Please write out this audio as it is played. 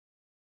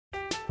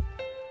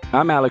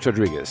I'm Alex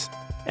Rodriguez.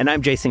 And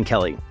I'm Jason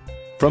Kelly.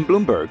 From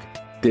Bloomberg,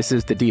 this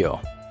is The Deal.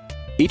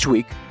 Each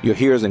week, you'll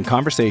hear us in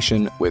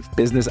conversation with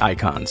business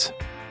icons.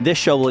 This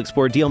show will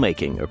explore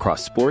deal-making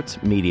across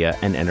sports, media,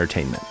 and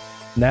entertainment.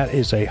 That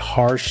is a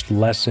harsh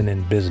lesson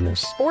in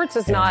business. Sports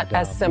is not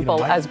as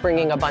simple as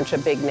bringing a bunch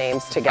of big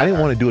names together. I didn't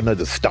want to do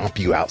another stomp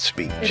you out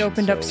speech. It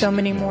opened up so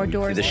many more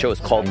doors. The show is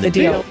called The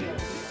Deal.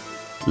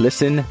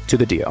 Listen to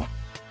The Deal.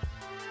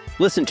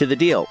 Listen to The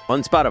Deal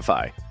on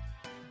Spotify.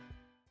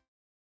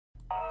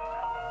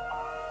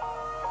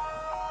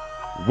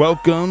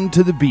 Welcome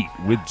to The Beat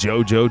with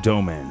JoJo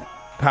Domann,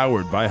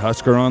 powered by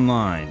Husker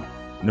Online.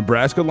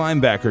 Nebraska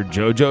linebacker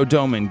JoJo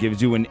Domann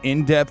gives you an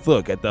in-depth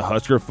look at the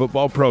Husker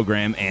football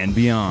program and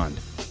beyond.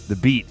 The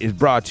Beat is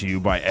brought to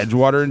you by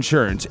Edgewater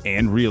Insurance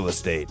and Real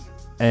Estate.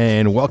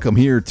 And welcome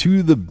here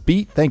to The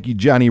Beat. Thank you,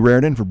 Johnny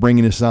Raridan, for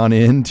bringing us on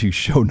in to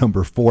show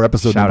number 4,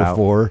 episode number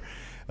 4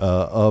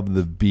 of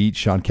The Beat.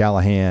 Sean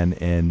Callahan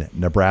and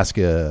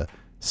Nebraska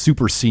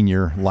super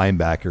senior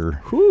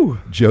linebacker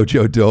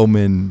JoJo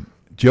Domann.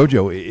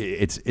 JoJo,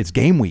 it's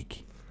game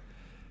week.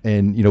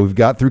 And, you know, we've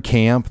got through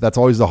camp. That's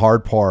always the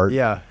hard part.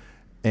 Yeah.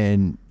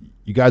 And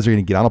you guys are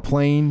going to get on a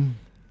plane,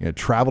 you're going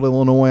to travel to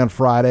Illinois on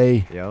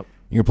Friday. Yep. You're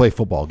going to play a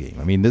football game.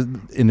 I mean,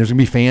 and there's going to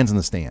be fans in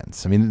the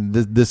stands. I mean,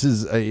 this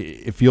is,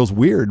 it feels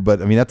weird,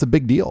 but, I mean, that's a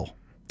big deal.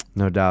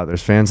 No doubt.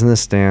 There's fans in the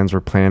stands. We're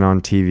playing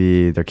on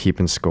TV. They're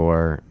keeping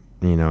score.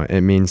 You know,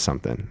 it means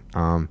something.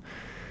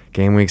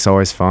 Game week's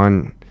always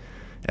fun.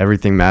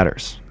 Everything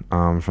matters.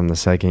 From the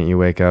second you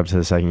wake up to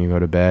the second you go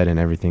to bed and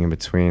everything in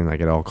between, like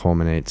it all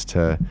culminates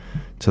to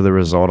the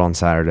result on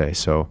Saturday.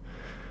 So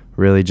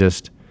really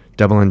just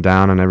doubling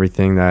down on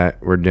everything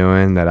that we're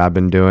doing, that I've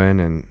been doing,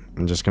 and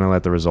I'm just going to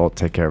let the result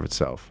take care of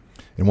itself.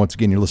 And once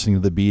again, you're listening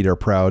to The Beat, our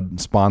proud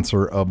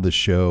sponsor of the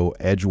show,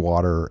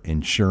 Edgewater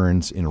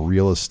Insurance and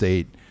Real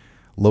Estate,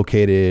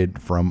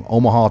 located from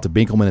Omaha to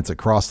Binkelman. It's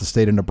across the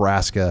state of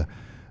Nebraska.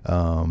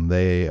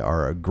 They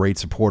are a great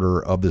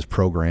supporter of this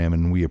program,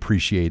 and we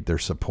appreciate their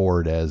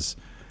support as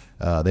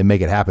they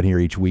make it happen here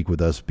each week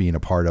with us being a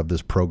part of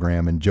this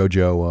program. And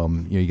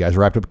JoJo, you guys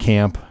wrapped up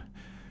camp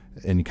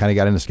and you kind of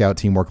got into scout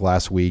teamwork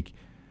last week.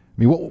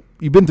 I mean,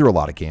 you've been through a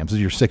lot of camps. This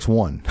is your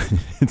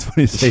 6th. It's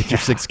funny to say it's your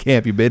 6th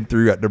camp you've been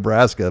through at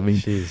Nebraska. I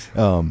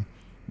mean,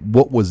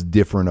 what was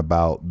different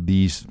about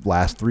these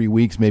last 3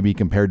 weeks, maybe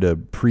compared to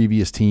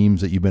previous teams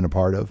that you've been a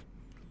part of?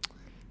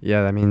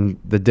 Yeah, I mean,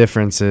 the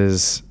difference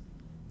is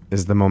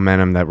the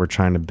momentum that we're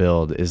trying to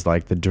build, is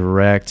like the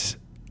direct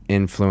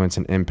influence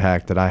and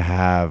impact that I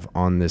have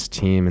on this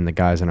team and the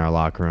guys in our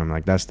locker room.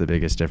 Like, that's the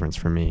biggest difference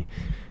for me.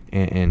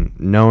 And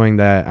knowing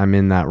that I'm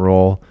in that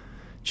role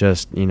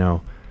just, you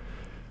know,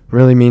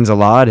 really means a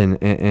lot. And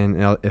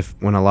if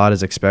when a lot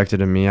is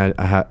expected of me,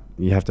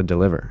 you have to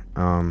deliver.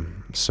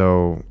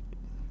 So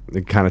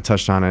they kind of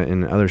touched on it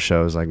in other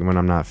shows. Like, when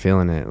I'm not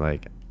feeling it,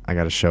 like, I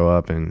got to show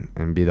up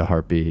and be the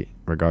heartbeat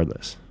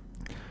regardless.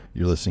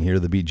 You're listening here to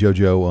The Beat.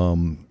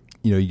 JoJo,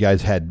 you know, you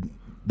guys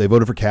they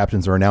voted for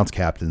captains or announced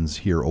captains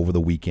here over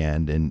the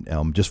weekend,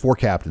 and just 4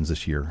 captains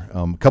this year.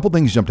 A couple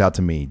things jumped out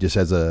to me just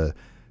as a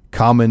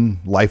common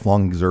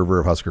lifelong observer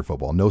of Husker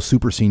football. No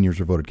super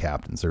seniors are voted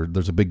captains.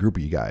 There's a big group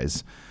of you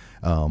guys.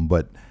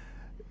 But,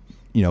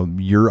 you know,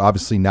 you're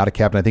obviously not a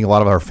captain. I think a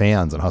lot of our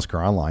fans on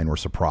Husker Online were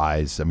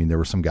surprised. I mean, there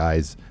were some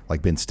guys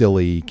like Ben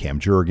Stilley, Cam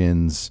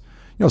Jurgens,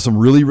 you know, some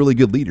really, really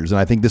good leaders. And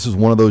I think this is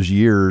one of those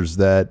years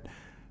that,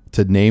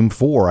 to name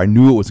 4, I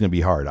knew it was going to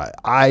be hard.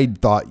 I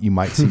thought you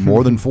might see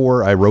more than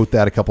 4. I wrote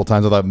that a couple of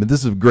times. I thought, this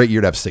is a great year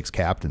to have 6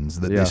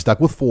 captains. They stuck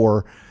with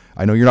 4.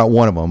 I know you're not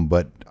one of them,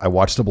 but I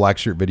watched the black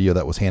shirt video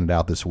that was handed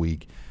out this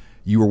week.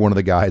 You were one of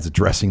the guys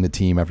addressing the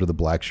team after the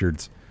black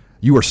shirts.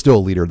 You are still a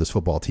leader of this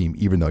football team,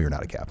 even though you're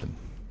not a captain.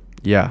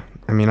 Yeah.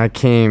 I mean, I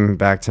came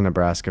back to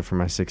Nebraska for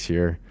my 6th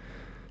year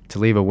to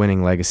leave a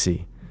winning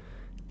legacy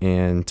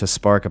and to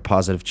spark a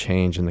positive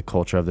change in the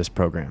culture of this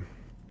program.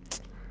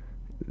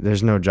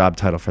 There's no job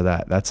title for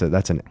that. That's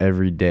an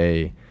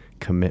everyday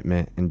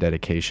commitment and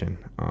dedication.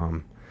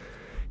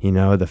 You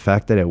know, the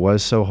fact that it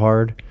was so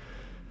hard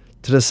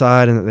to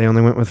decide and that they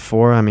only went with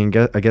 4, I mean,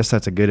 I guess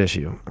that's a good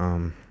issue.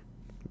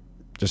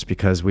 Just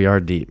because we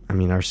are deep. I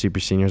mean, our super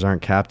seniors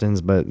aren't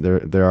captains, but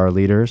they're our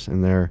leaders,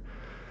 and they're,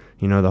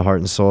 you know, the heart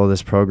and soul of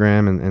this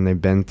program, and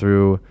they've been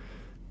through,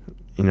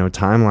 you know,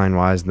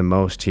 timeline-wise the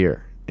most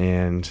here.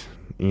 And,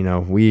 you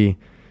know,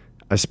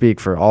 I speak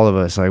for all of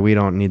us. Like, we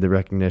don't need the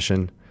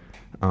recognition.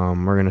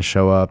 We're going to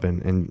show up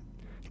and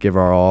give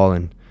our all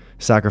and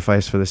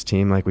sacrifice for this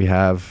team like we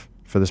have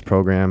for this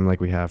program,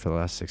 like we have for the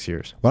last 6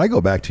 years. When I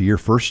go back to your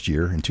first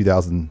year in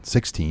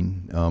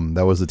 2016,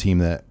 that was the team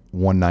that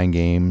won 9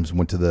 games,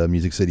 went to the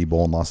Music City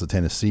Bowl and lost to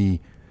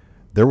Tennessee.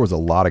 There was a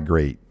lot of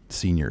great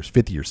seniors,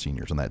 fifth-year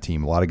seniors on that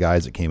team, a lot of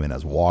guys that came in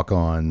as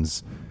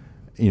walk-ons,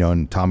 you know,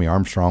 and Tommy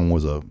Armstrong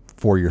was a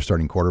 4-year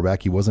starting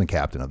quarterback. He wasn't a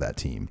captain of that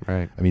team.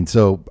 Right. I mean,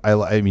 so,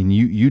 I mean,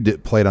 you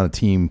played on a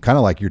team kind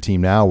of like your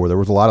team now where there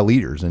was a lot of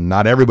leaders, and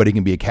not everybody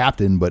can be a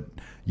captain, but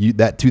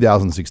that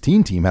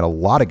 2016 team had a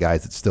lot of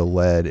guys that still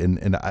led,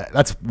 and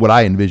that's what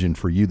I envisioned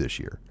for you this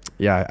year.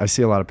 Yeah, I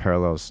see a lot of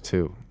parallels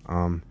too.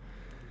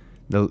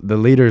 The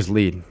leaders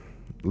lead.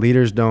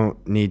 Leaders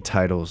don't need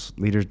titles.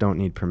 Leaders don't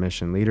need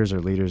permission. Leaders are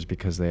leaders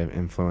because they have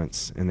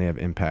influence and they have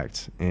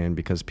impact and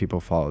because people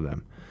follow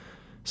them.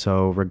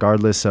 So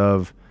regardless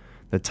of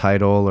the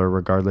title or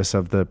regardless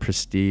of the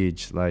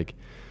prestige, like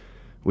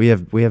we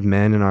have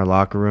men in our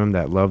locker room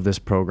that love this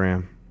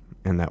program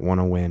and that want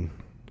to win,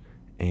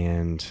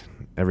 and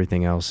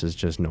everything else is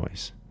just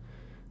noise.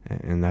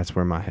 And that's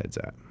where my head's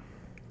at.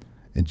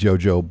 And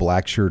JoJo,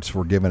 black shirts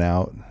were given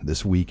out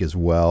this week as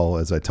well.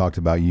 As I talked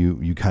about,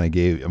 you kind of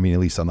gave, I mean, at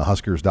least on the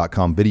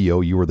Huskers.com video,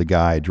 you were the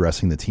guy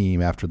addressing the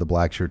team after the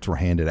black shirts were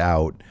handed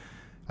out.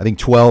 I think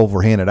 12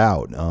 were handed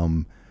out.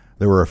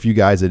 There were a few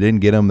guys that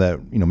didn't get them that,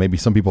 you know, maybe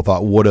some people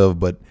thought would have,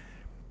 but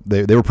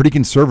they were pretty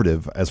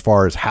conservative as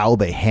far as how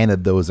they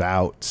handed those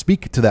out.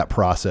 Speak to that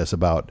process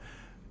about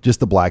just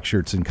the black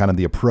shirts and kind of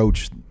the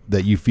approach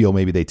that you feel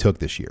maybe they took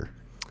this year.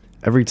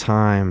 Every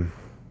time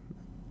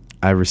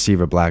I receive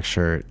a black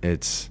shirt,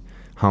 it's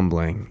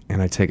humbling,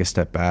 and I take a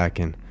step back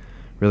and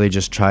really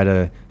just try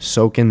to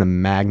soak in the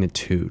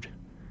magnitude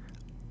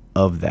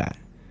of that.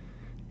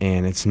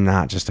 And it's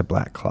not just a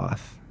black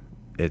cloth.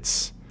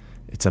 It's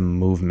a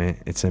movement.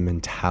 It's a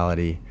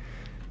mentality.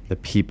 The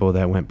people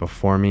that went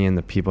before me and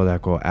the people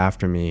that go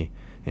after me,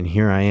 and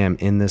here I am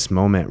in this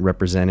moment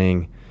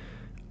representing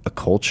a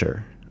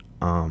culture,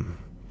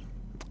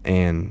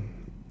 and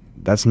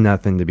that's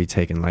nothing to be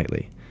taken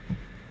lightly.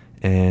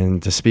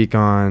 And to speak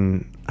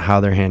on how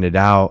they're handed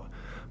out,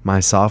 my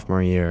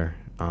sophomore year,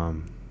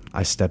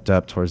 I stepped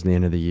up towards the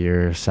end of the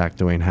year, sacked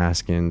Dwayne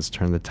Haskins,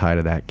 turned the tide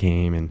of that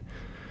game, and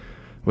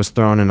was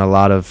thrown in a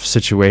lot of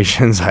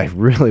situations I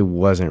really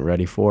wasn't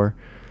ready for.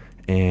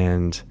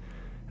 And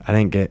I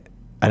didn't get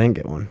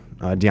one.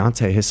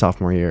 Deontay, his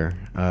sophomore year,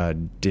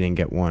 didn't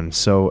get one.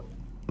 So,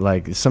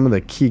 like, some of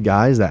the key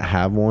guys that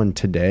have one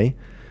today,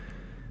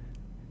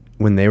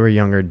 when they were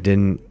younger,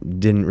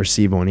 didn't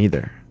receive one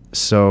either.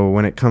 So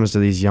when it comes to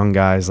these young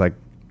guys, like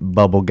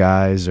bubble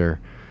guys or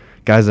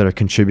guys that are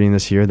contributing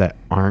this year that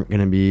aren't going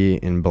to be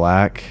in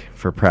black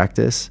for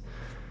practice,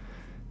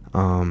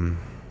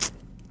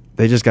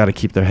 they just got to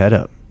keep their head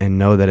up and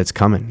know that it's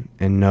coming,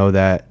 and know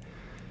that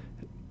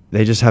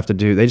they just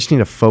need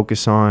to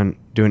focus on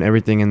doing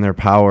everything in their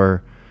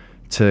power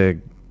to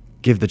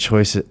give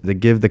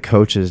the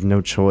coaches no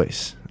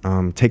choice.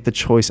 Take the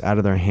choice out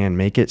of their hand,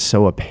 make it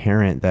so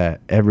apparent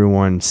that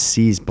everyone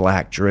sees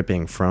black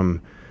dripping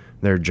from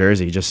their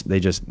jersey. They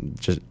just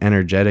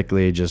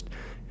energetically just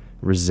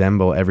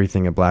resemble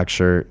everything a black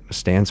shirt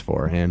stands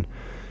for. And,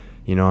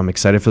 you know, I'm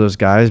excited for those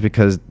guys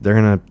because they're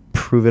going to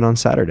prove it on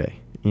Saturday,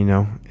 you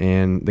know.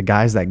 And the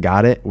guys that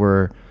got it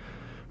were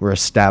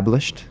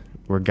established,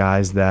 were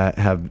guys that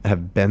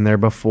have been there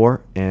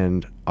before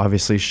and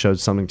obviously showed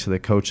something to the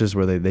coaches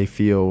where they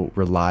feel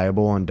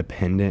reliable and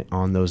dependent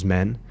on those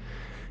men.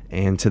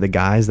 And to the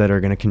guys that are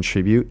going to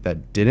contribute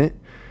that didn't,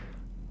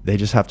 they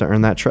just have to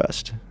earn that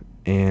trust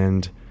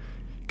and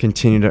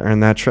continue to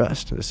earn that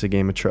trust. This is a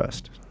game of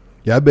trust.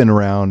 Yeah, I've been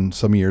around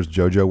some years,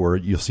 JoJo, where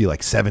you'll see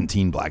like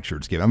 17 black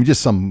shirts given. I mean,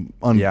 just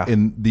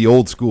in the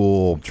old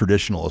school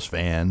traditionalist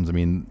fans. I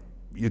mean,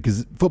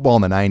 because football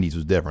in the 90s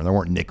was different. There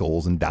weren't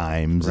nickels and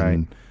dimes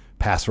and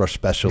pass rush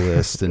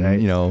specialists, and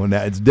you know, and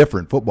it's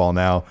different football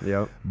now.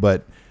 Yep.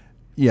 But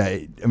yeah,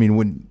 I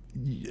mean,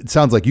 it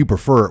sounds like you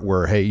prefer it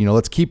where, hey, you know,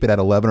 let's keep it at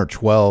 11 or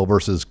 12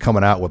 versus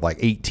coming out with like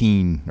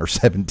 18 or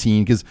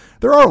 17, because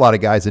there are a lot of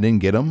guys that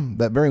didn't get them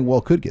that very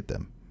well could get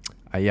them.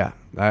 Yeah,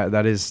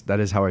 that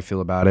is how I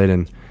feel about it,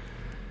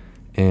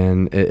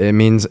 and it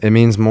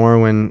means more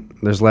when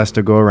there's less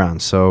to go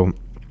around. So,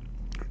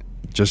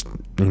 just,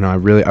 you know,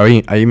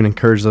 I even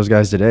encourage those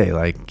guys today,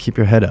 like, keep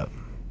your head up.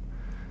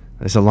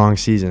 It's a long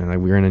season, like,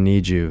 we're gonna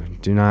need you.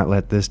 Do not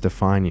let this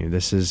define you.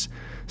 This is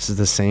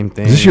the same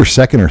thing. Is this your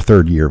second or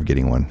third year of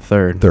getting one?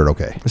 Third,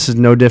 okay. This is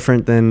no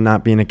different than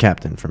not being a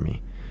captain for me.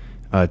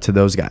 To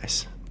those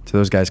guys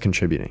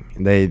contributing,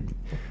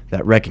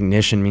 that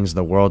recognition means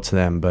the world to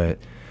them, but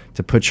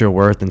to put your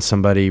worth in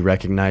somebody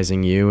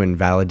recognizing you and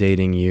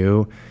validating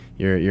you,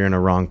 you're in a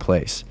wrong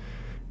place.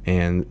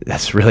 And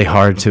that's really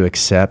hard to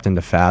accept and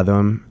to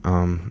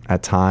fathom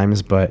at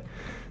times, but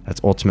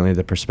that's ultimately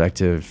the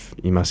perspective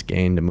you must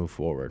gain to move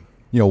forward.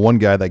 You know, one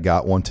guy that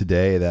got one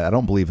today that I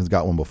don't believe has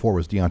got one before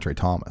was DeAndre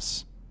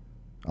Thomas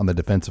on the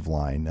defensive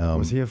line.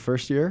 Was he a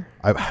first year?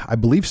 I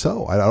believe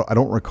so. I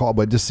don't recall,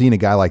 but just seeing a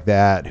guy like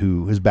that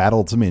who has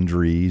battled some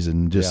injuries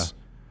and just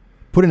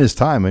put in his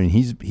time. I mean,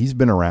 he's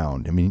been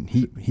around. I mean,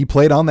 he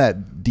played on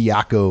that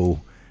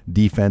Diaco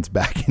defense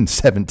back in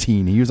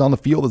 2017. He was on the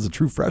field as a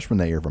true freshman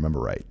that year, if I remember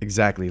right.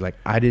 Exactly. Like,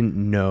 I didn't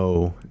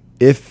know,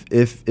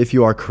 if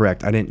you are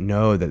correct, I didn't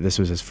know that this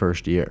was his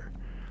first year.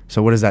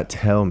 So what does that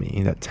tell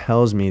me? That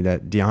tells me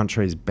that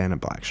DeAndre's been a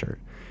black shirt,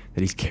 that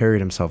he's carried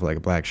himself like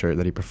a black shirt,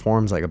 that he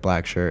performs like a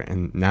black shirt,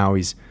 and now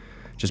he's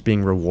just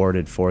being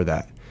rewarded for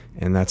that.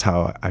 And that's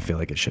how I feel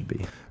like it should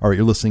be. All right,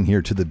 you're listening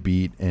here to The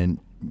Beat, and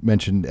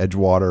mentioned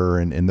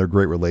Edgewater and their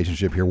great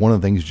relationship here. One of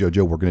the things,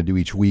 JoJo, we're going to do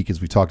each week, as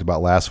we talked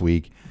about last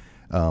week,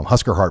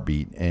 Husker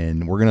Heartbeat,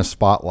 and we're going to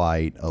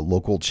spotlight a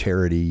local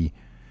charity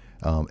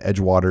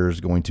Edgewater is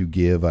going to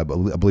give, I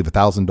believe,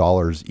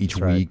 $1,000 each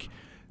week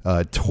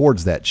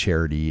towards that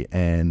charity.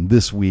 And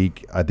this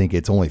week, I think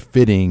it's only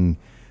fitting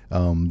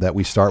that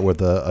we start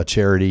with a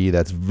charity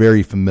that's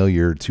very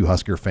familiar to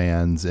Husker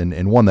fans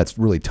and one that's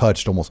really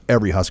touched almost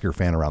every Husker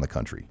fan around the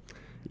country.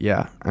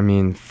 Yeah, I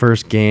mean,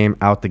 first game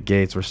out the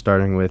gates, we're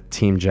starting with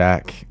Team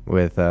Jack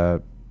with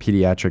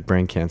pediatric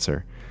brain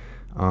cancer.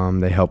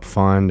 They help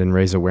fund and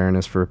raise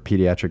awareness for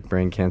pediatric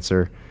brain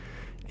cancer.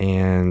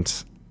 And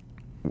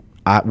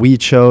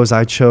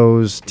I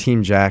chose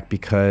Team Jack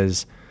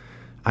because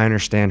I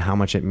understand how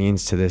much it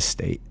means to this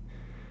state.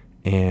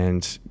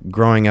 And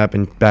growing up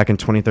back in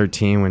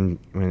 2013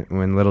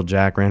 when little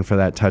Jack ran for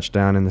that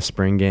touchdown in the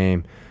spring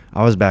game,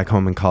 I was back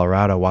home in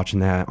Colorado watching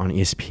that on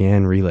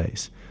ESPN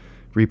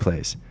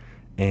replays,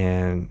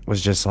 and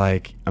was just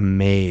like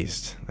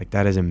amazed. Like,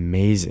 that is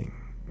amazing.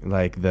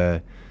 Like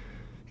the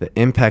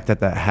impact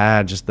that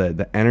had, just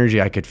the energy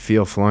I could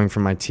feel flowing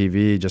from my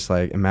TV, just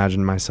like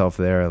imagine myself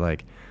there.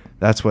 Like,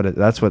 that's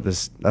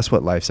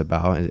what life's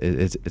about.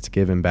 It's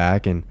giving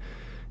back and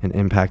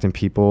impacting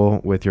people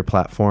with your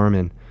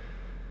platform.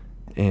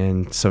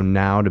 And so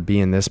now to be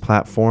in this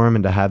platform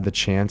and to have the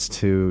chance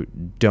to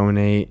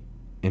donate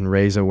and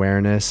raise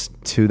awareness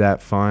to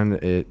that fund,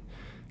 it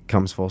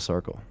comes full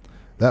circle.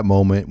 That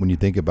moment, when you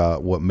think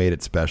about what made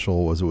it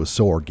special, was it was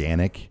so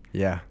organic.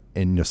 Yeah.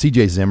 And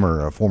C.J.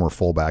 Zimmer, a former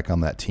fullback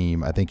on that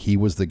team, I think he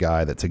was the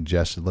guy that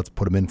suggested, let's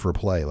put him in for a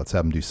play. Let's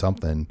have him do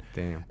something.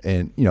 Damn.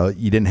 And,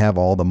 you didn't have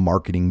all the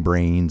marketing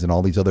brains and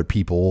all these other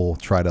people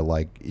try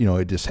to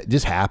it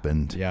just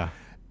happened. Yeah.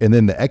 And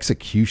then the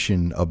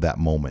execution of that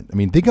moment. I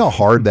mean, think how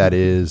hard that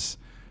is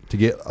to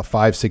get a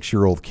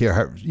 5-6-year-old kid,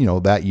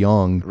 that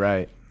young,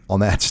 right, on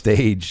that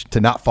stage,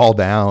 to not fall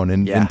down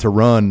and to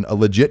run a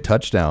legit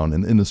touchdown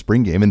in the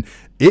spring game. And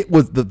it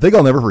was the thing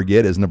I'll never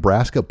forget is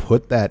Nebraska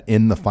put that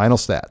in the final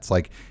stats.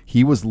 Like,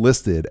 he was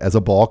listed as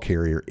a ball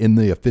carrier in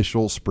the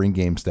official spring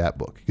game stat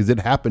book because it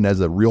happened as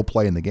a real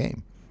play in the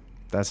game.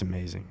 That's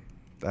amazing.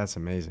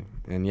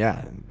 And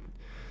yeah,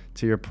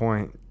 to your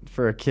point,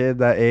 for a kid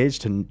that age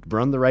to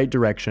run the right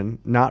direction,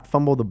 not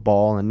fumble the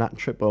ball and not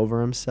trip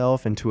over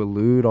himself, and to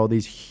elude all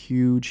these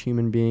huge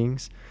human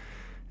beings,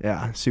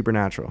 yeah,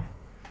 supernatural.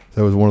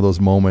 That was one of those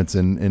moments,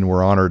 and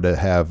we're honored to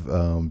have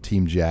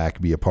Team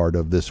Jack be a part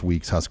of this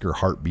week's Husker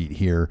Heartbeat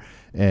here.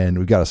 And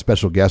we've got a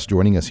special guest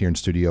joining us here in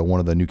studio, one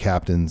of the new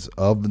captains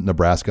of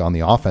Nebraska on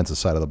the offensive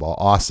side of the ball,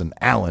 Austin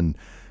Allen,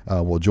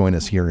 will join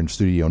us here in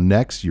studio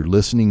next. You're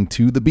listening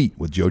to The Beat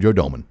with JoJo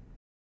Domann.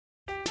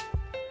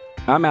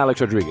 I'm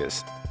Alex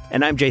Rodriguez.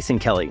 And I'm Jason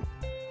Kelly.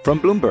 From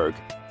Bloomberg,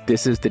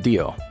 this is The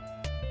Deal.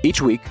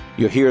 Each week,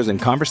 you'll hear us in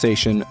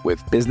conversation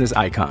with business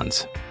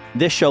icons.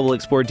 This show will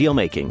explore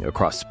deal-making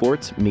across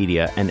sports,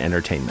 media, and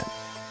entertainment.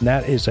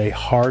 That is a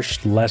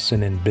harsh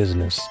lesson in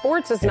business.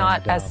 Sports is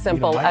not as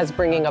simple as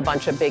bringing a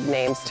bunch of big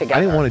names together.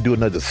 I didn't want to do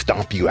another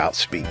stomp you out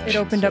speech. It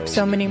opened up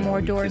so many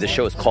more doors. The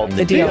show is called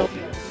The Deal.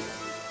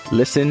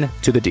 Listen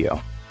to The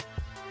Deal.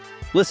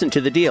 Listen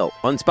to The Deal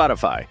on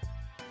Spotify.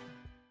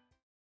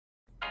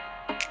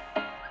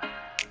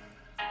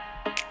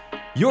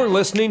 You're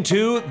listening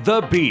to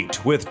The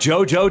Beat with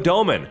JoJo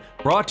Domann,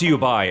 brought to you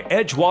by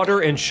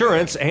Edgewater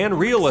Insurance and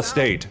Real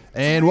Estate.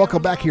 And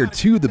welcome back here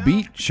to The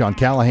Beat. Sean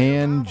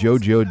Callahan,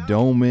 JoJo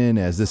Domann,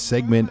 as this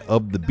segment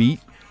of The Beat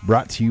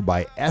brought to you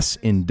by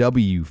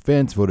S&W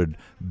Fence, voted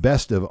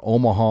Best of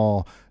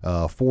Omaha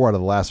 4 out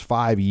of the last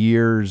 5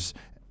 years.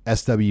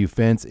 SW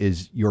Fence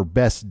is your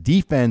best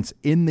defense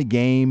in the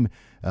game.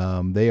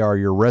 They are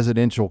your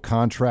residential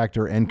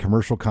contractor and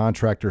commercial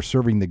contractor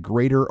serving the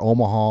greater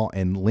Omaha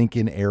and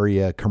Lincoln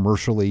area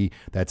commercially.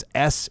 That's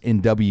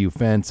S&W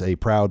Fence, a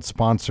proud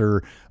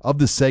sponsor of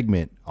the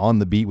segment on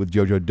The Beat with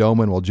JoJo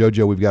Domann. Well,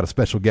 JoJo, we've got a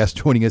special guest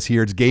joining us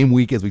here. It's game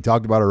week, as we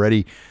talked about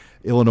already.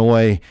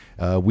 Illinois,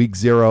 week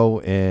 0,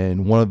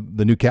 and one of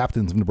the new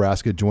captains of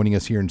Nebraska joining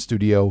us here in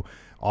studio,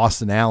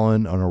 Austin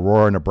Allen, an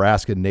Aurora,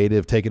 Nebraska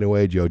native. Take it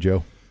away,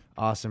 JoJo.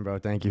 Awesome, bro.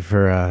 Thank you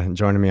for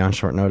joining me on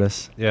short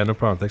notice. Yeah, no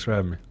problem. Thanks for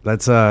having me.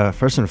 Let's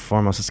first and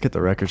foremost, let's get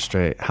the record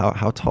straight.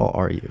 How tall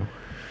are you?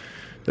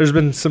 There's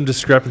been some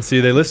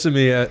discrepancy. They listed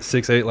me at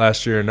 6'8"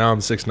 last year, and now I'm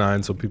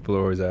 6'9", so people are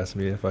always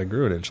asking me if I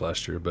grew an inch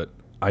last year, but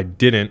I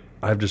didn't.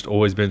 I've just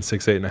always been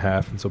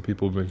 6'8.5", and so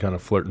people have been kind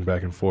of flirting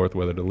back and forth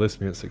whether to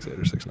list me at 6'8"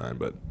 or 6'9",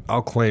 but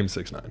I'll claim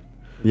 6'9".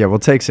 Yeah, we'll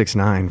take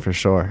 6'9" for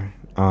sure.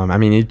 I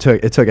mean, it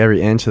took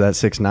every inch of that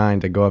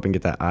 6'9" to go up and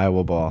get that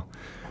Iowa ball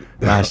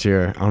last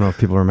year. I don't know if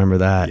people remember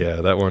that. Yeah,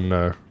 that one.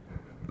 The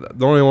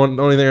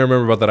only thing I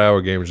remember about that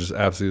Iowa game was just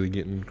absolutely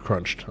getting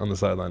crunched on the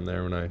sideline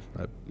there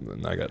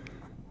when I got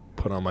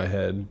put on my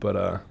head. But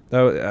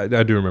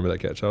I do remember that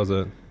catch. That was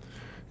a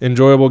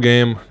enjoyable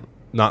game,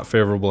 not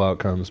favorable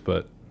outcomes,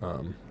 but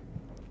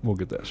we'll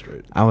get that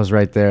straight. I was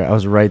right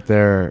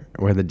there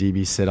where the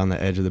DBs sit on the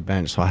edge of the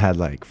bench, so I had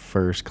like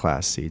first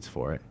class seats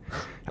for it.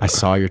 I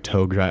saw your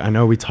toe grab. I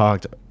know we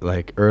talked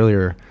like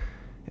earlier,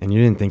 and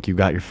you didn't think you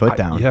got your foot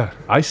down. Yeah,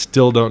 I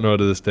still don't know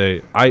to this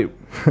day.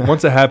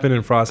 Once it happened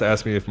and Frost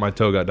asked me if my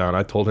toe got down,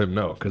 I told him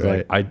no because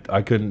right.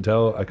 I couldn't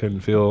tell. I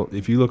couldn't feel.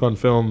 If you look on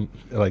film,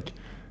 like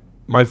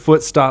my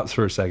foot stops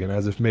for a second,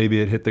 as if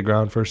maybe it hit the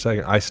ground for a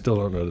second. I still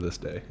don't know to this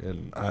day,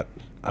 and I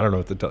don't know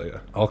what to tell you.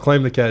 I'll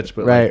claim the catch,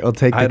 but right, I'll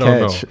take the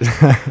catch.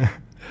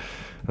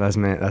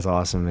 That's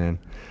awesome, man.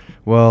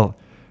 Well,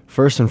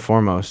 first and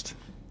foremost,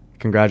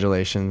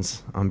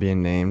 congratulations on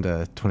being named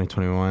a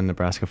 2021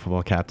 Nebraska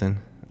football captain.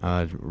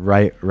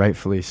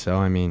 Rightfully so.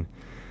 I mean,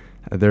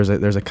 there's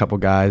a couple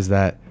guys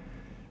that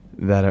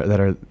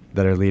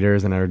are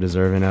leaders and are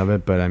deserving of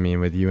it, but I mean,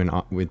 with you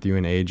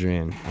and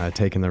Adrian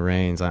taking the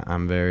reins,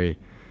 I'm very,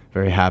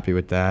 very happy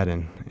with that.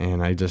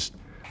 And I just,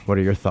 what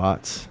are your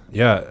thoughts?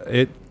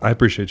 Yeah, I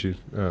appreciate you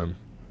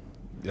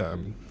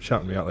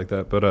shouting me out like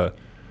that, but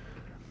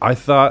I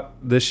thought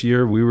this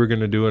year we were going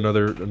to do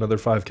another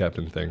 5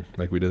 captain thing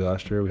like we did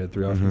last year. We had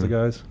 3 offensive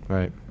guys.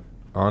 Right.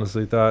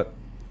 Honestly, thought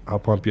I'll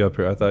pump you up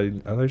here. I thought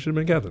you should have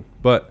been captain,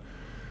 but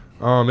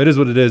it is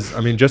what it is. I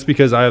mean, just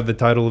because I have the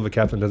title of a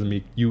captain doesn't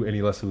make you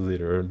any less of a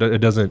leader.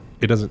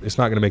 It's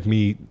not going to make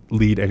me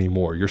lead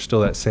anymore. You're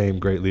still that same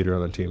great leader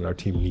on the team, and our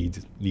team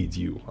needs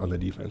you on the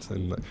defense.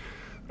 And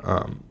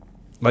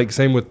like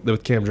same with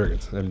Cam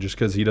Jurgens. And just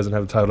because he doesn't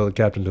have the title of the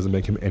captain doesn't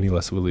make him any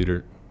less of a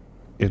leader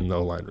in the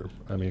O-line room.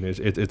 I mean,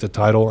 it's a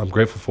title. I'm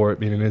grateful for it.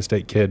 Being an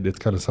in-state kid, it's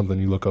kind of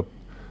something you look up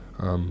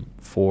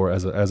for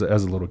as a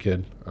little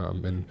kid,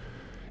 and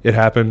it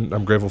happened.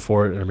 I'm grateful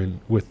for it. I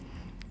mean, with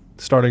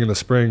starting in the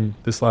spring,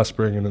 this last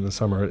spring, and in the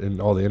summer, in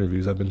all the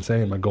interviews, I've been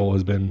saying my goal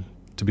has been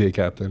to be a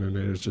captain, and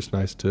it's just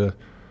nice to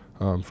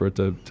for it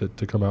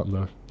to come out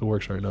in the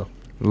works right now.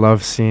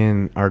 Love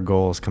seeing our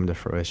goals come to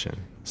fruition.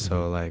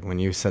 So like when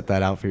you set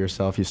that out for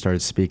yourself, you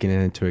started speaking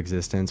it into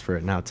existence for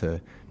it now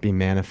to be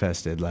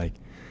manifested. Like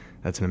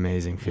that's an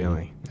amazing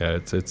feeling. Yeah,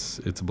 it's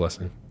a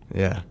blessing.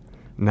 Yeah.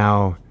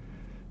 Now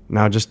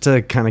just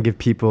to kind of give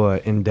people an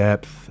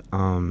in-depth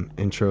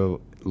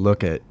intro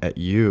look at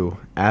you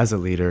as a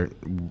leader,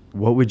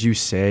 what would you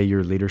say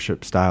your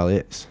leadership style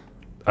is?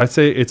 I'd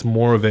say it's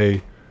more of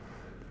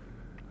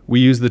we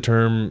use the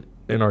term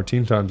in our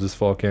team times this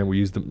fall camp, we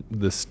use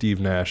the Steve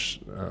Nash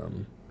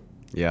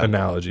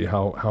analogy,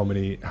 how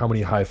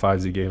many high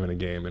fives he gave in a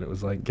game, and it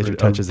was like get your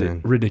touches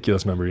in.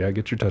 Ridiculous number. Yeah,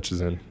 get your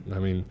touches in. I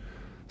mean,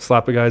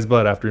 slap a guy's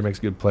butt after he makes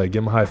a good play,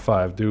 give him a high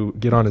five,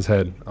 get on his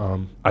head.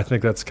 I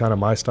think that's kind of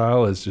my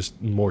style, is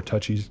just more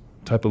touchy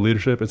type of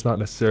leadership. It's not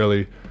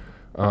necessarily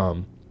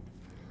I'm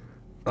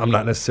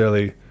not going to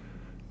say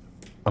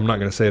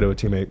to a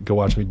teammate, go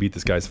watch me beat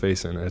this guy's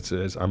face in.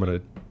 I'm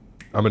going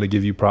to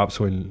give you props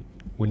when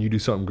you do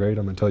something great.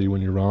 I'm going to tell you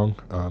when you're wrong.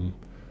 And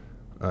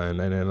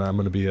I'm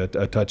going to be a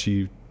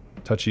touchy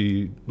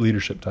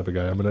leadership type of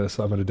guy. I'm going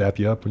to dap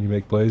you up when you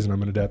make plays, and I'm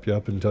going to dap you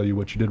up and tell you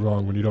what you did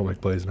wrong when you don't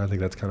make plays. And I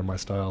think that's kind of my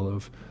style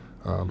of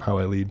how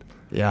I lead.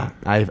 Yeah,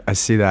 I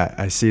see that.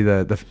 I see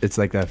it's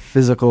like that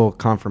physical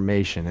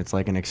confirmation. It's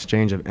like an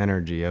exchange of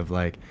energy of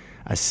like,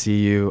 I see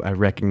you, I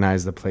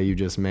recognize the play you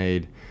just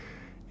made,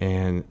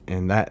 and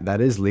that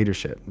is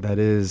leadership. That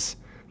is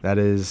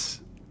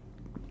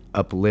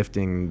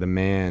uplifting the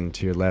man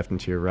to your left and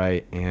to your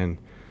right. And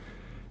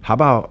how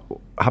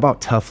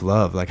about tough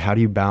love? Like, how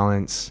do you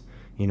balance,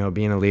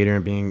 being a leader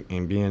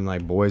and being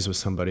like boys with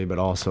somebody, but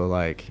also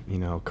like,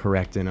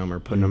 correcting them or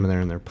putting them there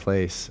in their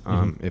place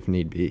if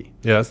need be.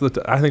 Yeah, I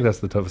think that's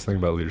the toughest thing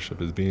about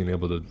leadership, is being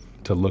able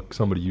to look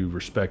somebody you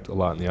respect a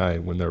lot in the eye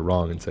when they're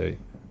wrong and say,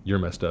 you're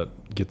messed up,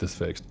 get this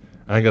fixed.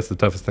 I think that's the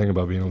toughest thing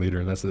about being a leader,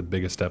 and that's the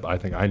biggest step I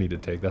think I need to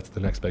take. That's the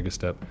next biggest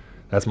step.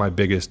 That's my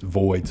biggest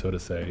void, so to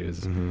say,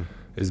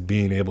 is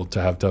being able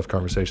to have tough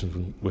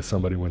conversations with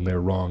somebody when they're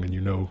wrong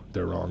and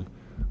they're wrong,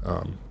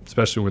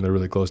 especially when they're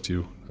really close to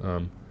you. I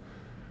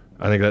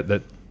think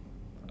that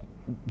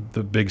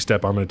the big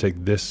step I'm going to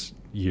take this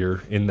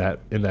year in that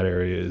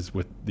area is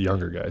with the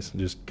younger guys,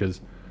 just because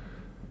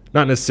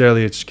not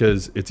necessarily it's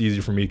because it's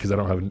easier for me because I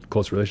don't have a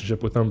close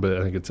relationship with them, but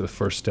I think it's a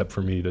first step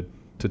for me to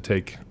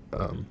take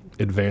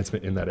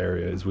advancement in that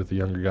area is with the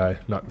younger guy,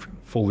 not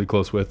fully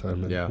close with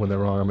them. And when they're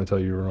wrong, I'm going to tell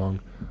you you're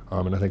wrong.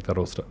 And I think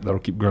that'll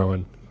keep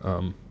growing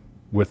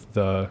with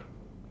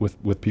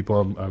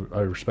people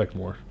I respect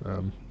more.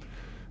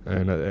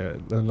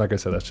 And like I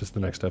said, that's just the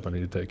next step I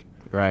need to take.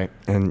 Right.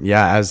 And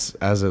yeah, as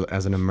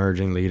an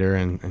emerging leader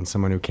and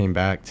someone who came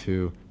back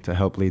to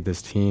help lead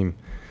this team,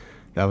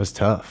 that was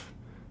tough.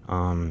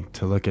 To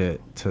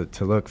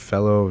look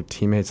fellow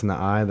teammates in the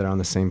eye that are on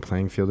the same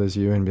playing field as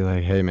you and be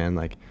like, hey man,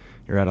 like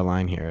you're out of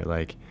line here.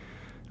 Like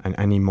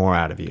I need more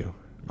out of you.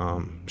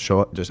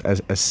 Show up, just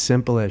as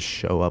simple as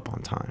show up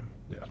on time.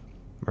 Yeah.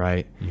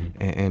 Right.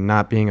 And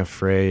not being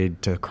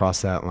afraid to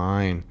cross that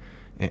line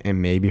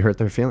and maybe hurt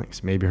their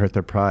feelings, maybe hurt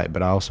their pride.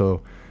 But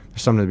also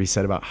there's something to be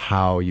said about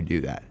how you do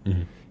that.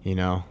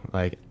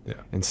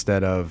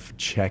 Instead of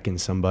checking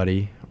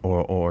somebody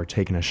or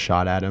taking a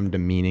shot at them,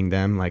 demeaning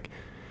them, like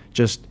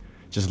just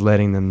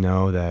letting them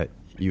know that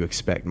you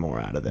expect more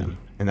out of them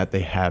and that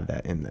they have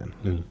that in them.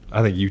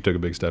 I think you took a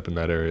big step in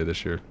that area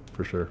this year,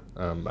 for sure.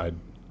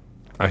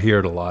 I hear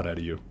it a lot out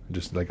of you.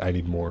 Just like, I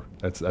need more.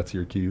 That's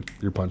your key,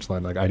 your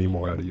punchline. Like, I need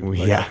more out of you.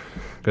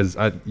 Because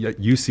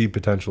you see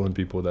potential in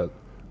people that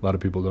a lot of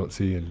people don't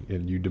see,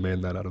 and you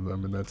demand that out of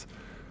them, and that's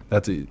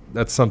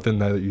that's something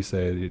that you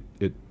say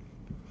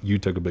you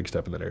took a big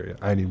step in that area.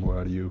 I need more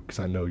out of you because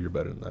I know you're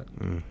better than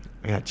that.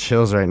 I got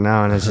chills right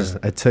now, and it's just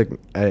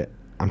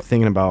I'm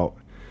thinking about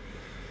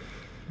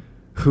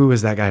who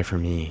was that guy for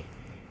me,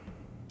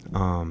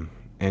 and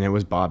it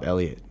was Bob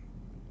Elliott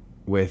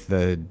with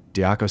the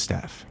Diaco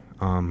staff,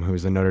 who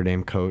was the Notre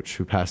Dame coach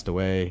who passed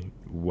away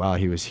while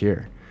he was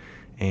here,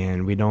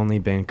 and we'd only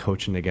been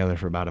coaching together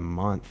for about a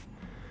month.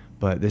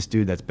 But this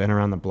dude that's been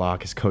around the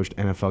block, has coached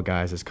NFL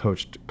guys, has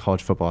coached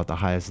college football at the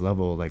highest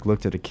level, like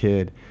looked at a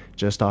kid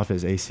just off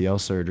his ACL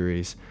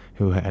surgeries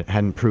who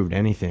hadn't proved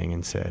anything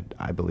and said,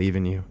 I believe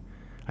in you.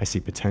 I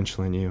see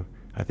potential in you.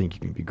 I think you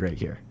can be great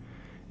here.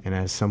 And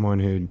as someone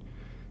who,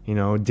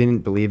 didn't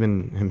believe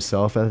in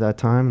himself at that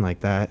time, like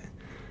that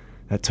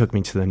took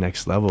me to the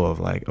next level of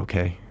like,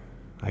 okay,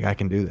 like I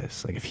can do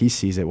this. Like if he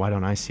sees it, why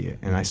don't I see it?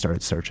 And I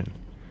started searching.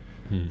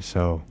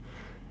 So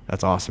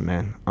that's awesome,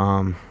 man.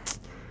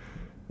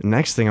 The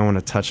next thing I want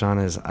to touch on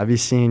is I've been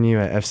seeing you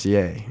at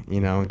FCA,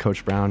 and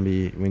Coach Brown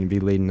when you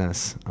be leading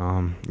us.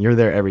 You're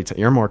there every time.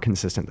 You're more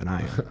consistent than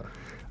I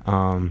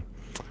am.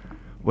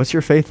 What's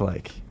your faith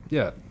like?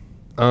 Yeah,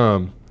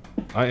 I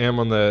am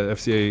on the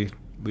FCA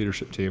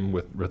leadership team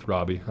with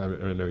Robbie. I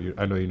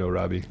know you know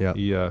Robbie.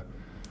 Yeah.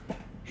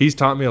 He's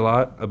taught me a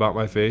lot about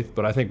my faith,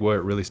 but I think where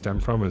it really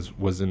stemmed from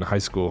was in high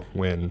school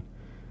when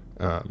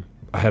I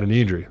had a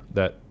knee injury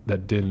that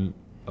didn't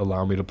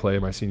allow me to play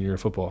my senior year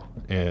of football,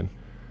 and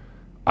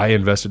I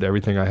invested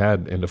everything I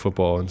had into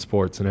football and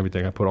sports and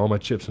everything. I put all my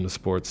chips into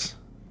sports,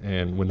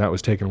 and when that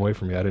was taken away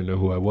from me, I didn't know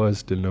who I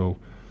was, didn't know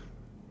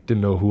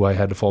who I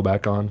had to fall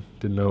back on,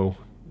 didn't know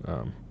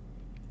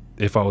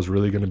if I was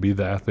really going to be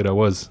the athlete I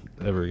was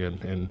ever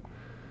again.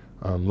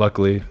 And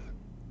luckily,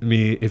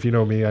 if you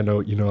know me, I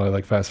know I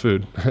like fast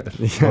food.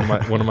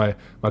 one of my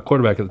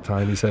quarterback at the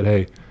time, he said,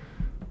 "Hey,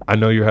 I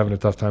know you're having a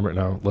tough time right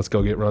now. Let's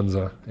go get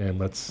Runza and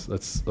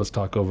let's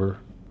talk over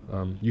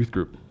youth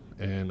group."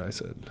 And I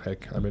said,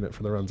 heck, I'm in it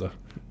for the Runza.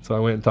 So I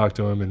went and talked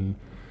to him and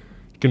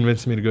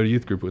convinced me to go to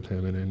youth group with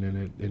him.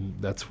 And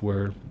that's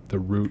where the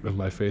root of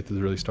my faith has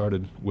really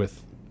started,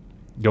 with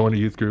going to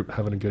youth group,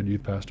 having a good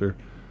youth pastor.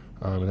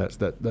 And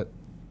that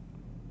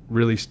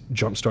really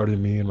jump-started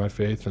me in my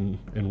faith and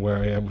where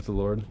I am with the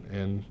Lord.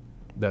 And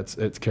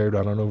it's carried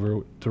on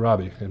over to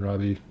Robbie. And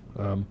Robbie,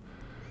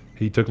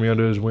 he took me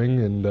under his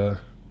wing, and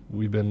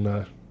we've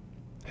been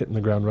hitting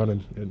the ground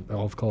running in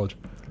all of college.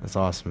 That's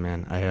awesome,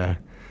 man.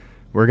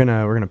 We're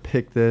gonna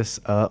pick this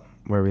up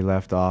where we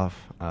left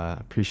off.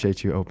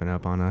 Appreciate you opening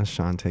up on us,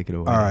 Sean. Take it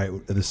away. All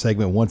right, the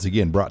segment once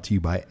again brought to you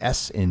by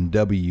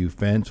S&W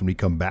Fence. When we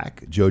come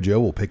back,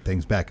 JoJo will pick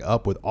things back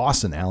up with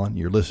Austin Allen.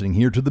 You're listening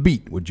here to The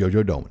Beat with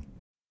JoJo Doman.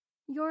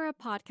 You're a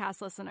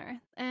podcast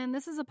listener, and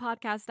this is a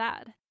podcast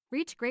ad.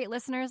 Reach great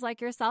listeners like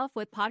yourself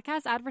with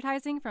podcast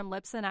advertising from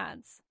Libsyn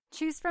Ads.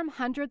 Choose from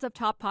hundreds of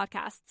top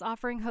podcasts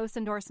offering host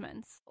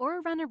endorsements,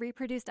 or run a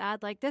reproduced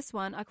ad like this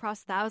one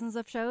across thousands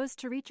of shows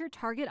to reach your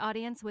target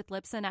audience with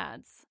Libsyn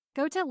Ads.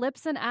 Go to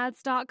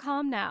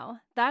libsynads.com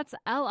now. That's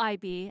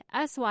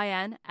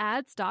LIBSYN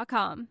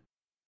ads.com.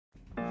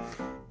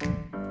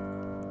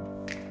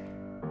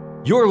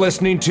 You're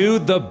listening to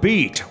The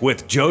Beat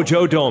with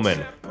JoJo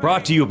Doman,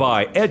 brought to you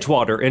by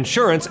Edgewater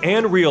Insurance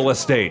and Real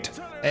Estate.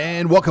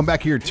 And welcome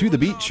back here to The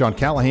Beat. Sean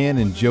Callahan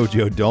and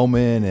JoJo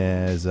Doman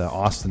as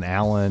Austin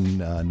Allen,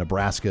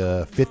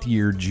 Nebraska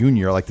fifth-year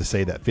junior. I like to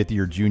say that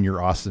fifth-year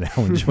junior Austin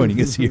Allen joining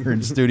us here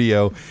in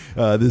studio.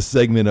 This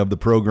segment of the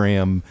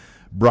program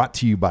brought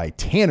to you by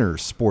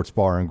Tanner's Sports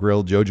Bar and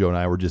Grill. JoJo and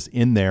I were just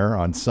in there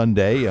on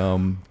Sunday.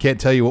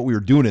 Can't tell you what we were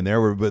doing in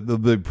there, but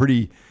the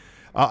pretty...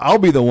 I'll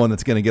be the one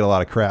that's going to get a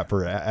lot of crap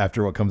for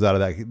after what comes out of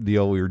that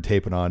deal we were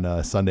taping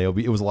on Sunday.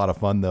 It was a lot of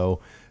fun, though.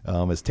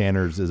 As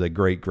Tanner's is a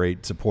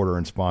great supporter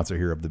and sponsor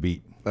here of The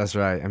Beat. That's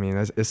right. I mean,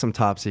 it's some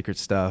top secret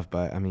stuff,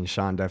 but I mean,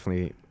 Sean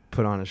definitely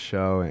put on a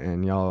show,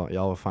 and y'all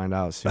will find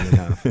out soon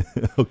enough.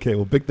 Okay,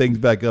 we'll pick things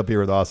back up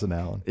here with Austin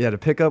Allen. Yeah, to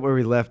pick up where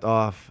we left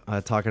off,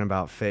 talking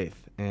about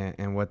faith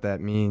and what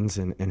that means,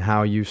 and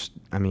how you.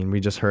 I mean, we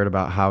just heard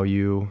about how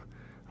you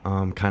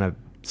kind of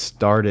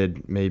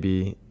started,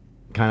 maybe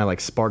kind of like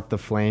sparked the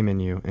flame in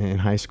you in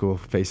high school,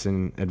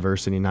 facing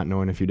adversity, not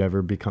knowing if you'd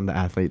ever become the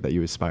athlete that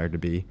you aspired to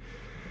be.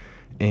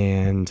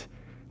 And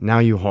now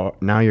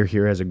you're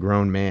here as a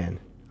grown man,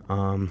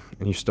 and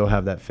you still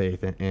have that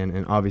faith,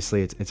 and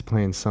obviously it's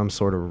playing some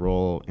sort of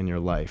role in your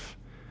life.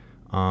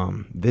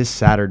 This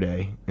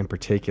Saturday in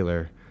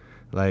particular,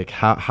 like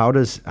how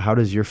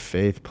does your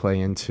faith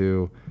play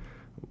into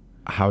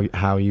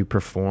how you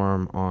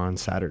perform on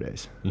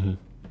Saturdays? Mm-hmm.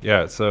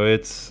 Yeah, so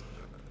it's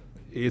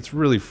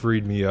really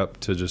freed me up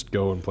to just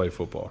go and play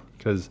football,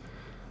 because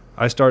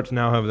I start to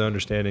now have the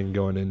understanding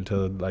going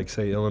into, like,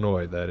 say,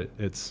 Illinois, that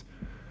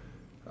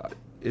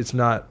it's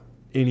not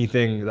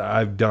anything that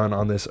I've done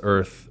on this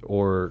earth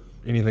or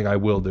anything I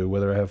will do,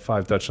 whether I have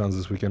 5 touchdowns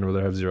this weekend or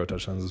whether I have 0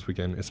 touchdowns this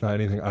weekend. It's not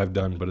anything I've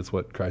done, but it's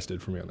what Christ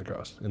did for me on the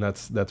cross. And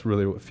that's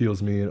really what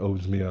fuels me and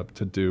opens me up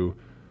to do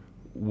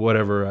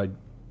whatever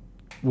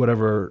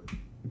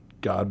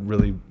God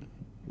really,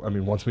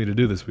 wants me to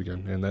do this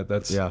weekend. And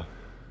that's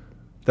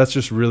that's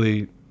just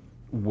really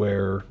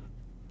where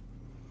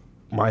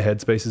my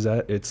headspace is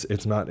at.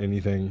 It's not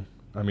anything.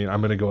 I mean,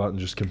 I'm going to go out and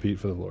just compete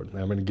for the Lord.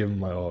 I'm going to give him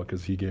my all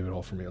because he gave it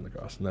all for me on the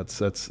cross. And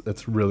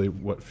that's really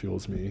what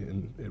fuels me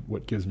and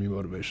what gives me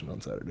motivation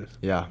on Saturdays.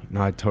 Yeah,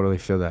 no, I totally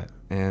feel that.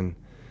 And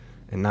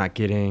not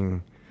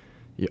getting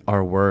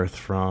our worth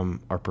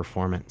from our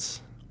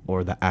performance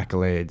or the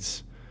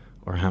accolades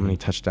or how many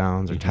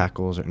touchdowns or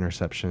tackles or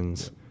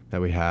interceptions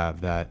that we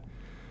have, that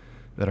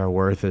our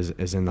worth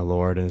is in the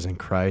Lord and is in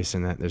Christ,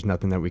 and that there's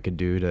nothing that we could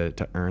do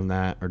to earn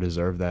that or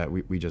deserve that.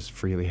 We just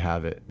freely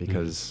have it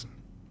because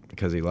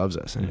he loves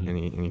us and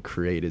he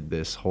created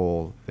this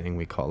whole thing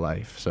we call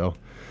life. So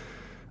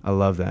I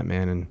love that,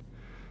 man, and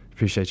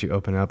appreciate you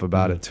opening up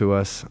about it to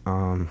us.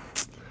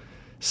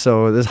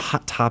 So this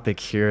hot topic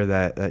here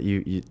that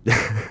you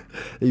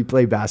you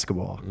play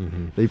basketball.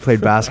 That you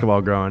played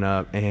basketball growing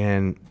up,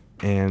 and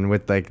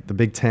with like the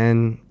Big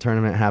Ten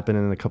tournament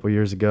happening a couple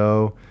years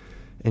ago,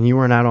 and you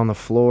weren't out on the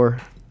floor.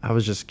 I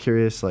was just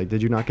curious, like,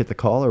 did you not get the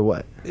call or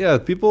what? Yeah,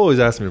 people always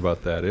ask me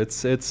about that.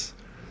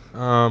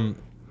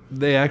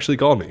 They actually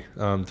called me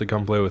to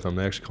come play with them.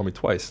 They actually called me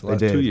twice the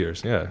last 2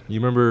 years. Yeah, I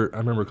remember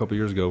a couple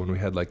years ago when we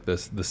had like the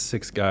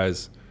 6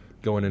 guys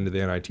going into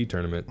the NIT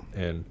tournament,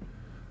 and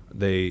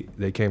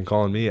they came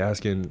calling me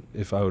asking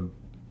if I would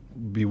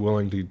be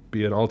willing to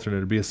be an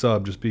alternate or be a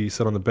sub, just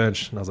sit on the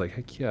bench. And I was like,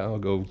 heck yeah, I'll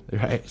go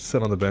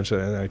sit on the bench at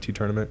an NIT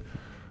tournament.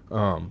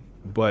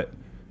 But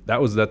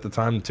that was at the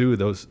time too.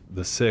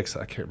 The 6,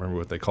 I can't remember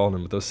what they called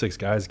them, but those 6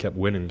 guys kept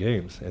winning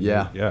games. And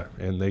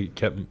and they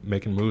kept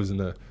making moves in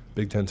the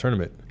Big Ten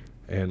tournament.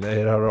 And they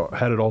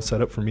had it all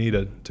set up for me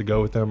to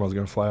go with them. I was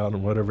going to fly out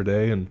on whatever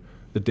day. And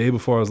the day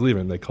before I was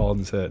leaving, they called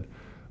and said,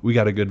 we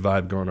got a good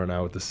vibe going on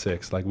now with the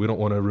 6. Like, we don't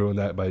want to ruin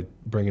that by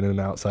bringing in an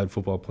outside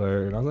football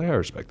player. And I was like, I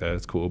respect that.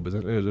 It's cool. But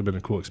it would have been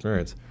a cool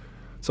experience.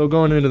 So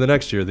going into the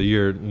next year, the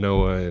year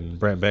Noah and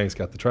Brant Banks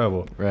got the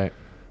travel, right?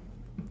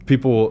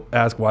 People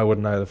ask, why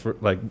didn't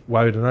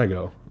I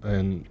go?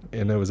 And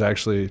it was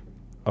actually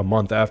a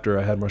month after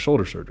I had my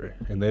shoulder surgery,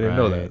 and they didn't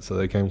know that. So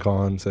they came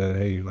calling and said,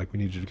 hey, like, we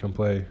need you to come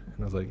play.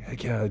 And I was like,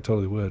 heck yeah, I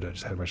totally would. I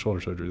just had my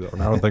shoulder surgery though,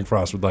 and I don't think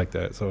Frost would like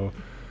that. So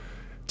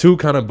 2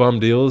 kind of bum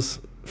deals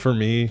for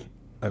me.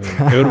 I mean,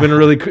 it would have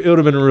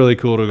been really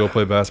cool to go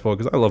play basketball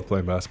because I love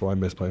playing basketball. I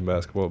miss playing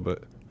basketball,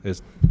 but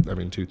it's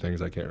 2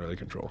 things I can't really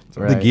control.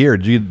 So. The gear.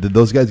 Did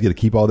those guys get to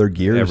keep all their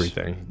gears?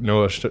 Everything.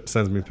 Noah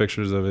sends me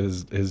pictures of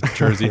his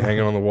jersey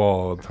hanging on the wall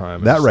all the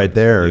time. That right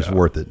there is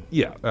worth it.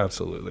 Yeah,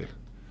 absolutely.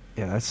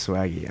 Yeah, that's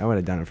swaggy. I would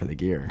have done it for the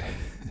gear.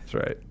 That's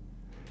right.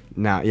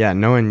 Now, yeah,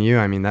 knowing you,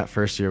 I mean, that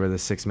first year with the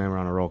 6 men were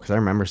on a roll, because I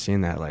remember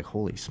seeing that, like,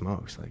 holy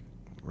smokes, like,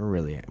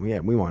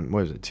 we won,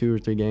 what was it, 2 or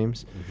 3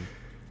 games?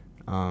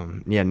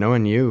 Yeah,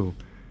 knowing you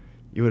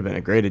would have been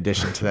a great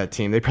addition to that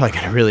team. They probably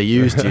could have really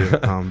used you.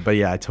 But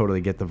yeah, I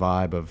totally get the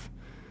vibe of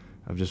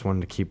just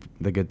wanting to keep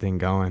the good thing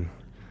going.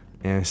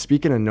 And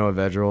speaking of Noah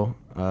Vedral,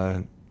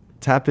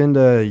 tap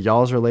into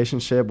y'all's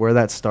relationship, where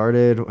that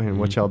started, and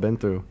what y'all been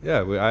through.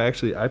 Yeah, I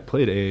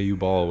played AAU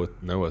ball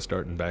with Noah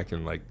starting back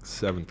in like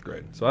 7th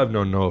grade. So I've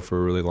known Noah for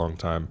a really long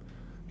time.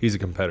 He's a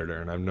competitor,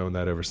 and I've known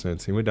that ever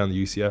since. He went down to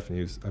UCF,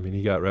 and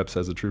he got reps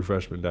as a true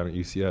freshman down at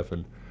UCF,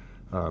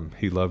 and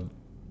he loved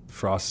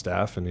Frost's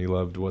staff, and he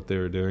loved what they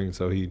were doing.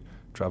 So he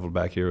traveled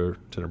back here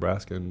to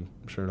Nebraska, and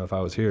sure enough, I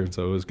was here, and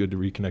so it was good to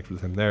reconnect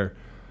with him there.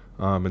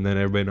 And then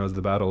everybody knows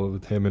the battle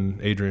with him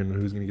and Adrian,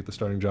 who's going to get the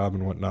starting job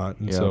and whatnot.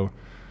 And so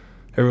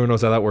everyone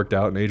knows how that worked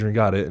out, and Adrian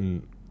got it.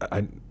 And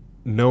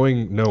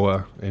knowing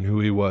Noah and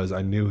who he was,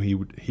 I knew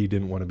he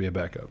didn't want to be a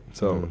backup.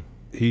 So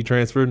he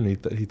transferred, and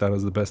he thought it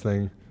was the best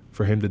thing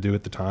for him to do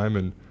at the time.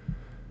 And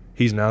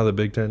he's now the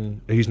Big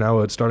Ten. He's now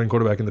a starting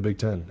quarterback in the Big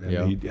Ten. And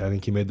I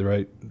think he made the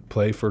right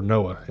play for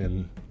Noah,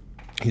 and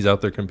he's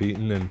out there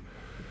competing. And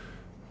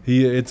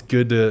it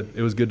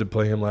was good to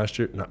play him last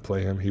year. Not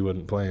play him, he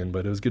wasn't playing,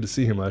 but it was good to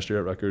see him last year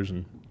at Rutgers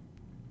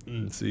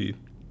and see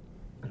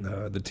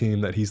the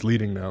team that he's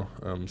leading now.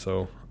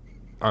 So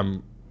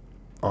I'm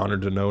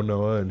honored to know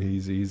Noah, and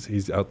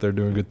he's out there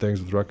doing good things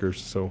with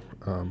Rutgers. So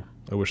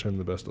I wish him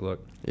the best of luck.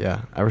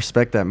 Yeah, I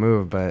respect that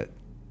move, but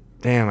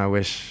damn, I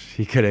wish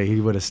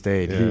he would have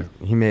stayed. Yeah.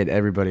 He made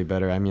everybody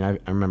better. I mean, I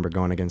remember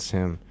going against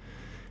him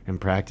in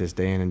practice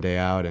day in and day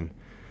out, and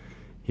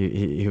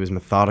he was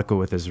methodical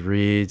with his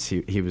reads.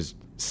 He was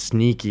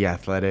sneaky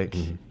athletic,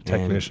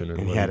 technician,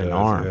 and he had an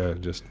arm. Yeah,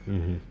 just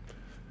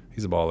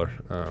he's a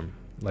baller.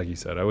 Like you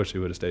said, I wish he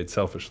would have stayed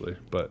selfishly,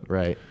 but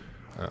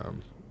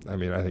I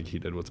mean, I think he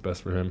did what's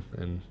best for him,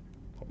 and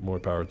more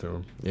power to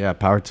him. Yeah,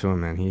 power to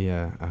him,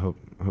 man. I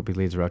hope he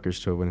leads Rutgers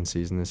to a winning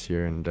season this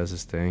year and does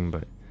his thing.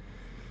 But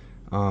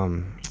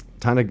time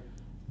to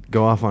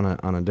go off on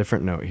a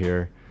different note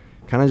here.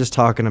 Kind of just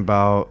talking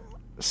about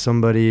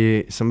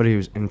somebody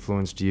who's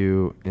influenced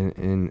you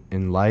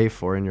in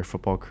life or in your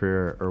football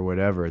career or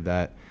whatever,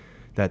 that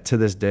to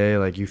this day,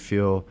 like, you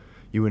feel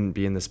you wouldn't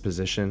be in this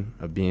position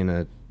of being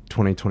a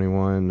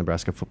 2021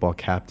 Nebraska football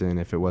captain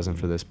if it wasn't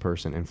for this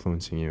person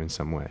influencing you in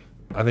some way.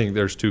 I think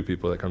there's 2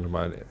 people that come to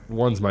mind.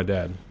 One's my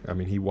dad. I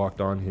mean, he walked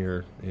on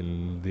here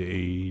in the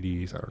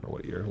 80s. I don't know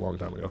what year, a long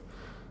time ago.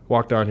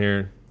 walked down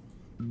here,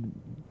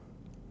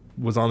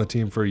 was on the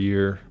team for a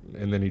year,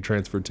 and then he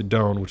transferred to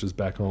Doane, which is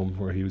back home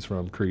where he was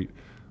from, Crete.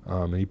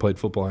 And he played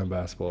football and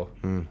basketball.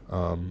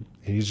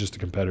 He's just a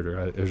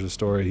competitor. There's a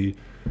story.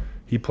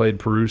 He played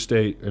Peru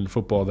State in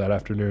football that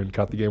afternoon,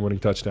 caught the game-winning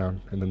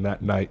touchdown, and then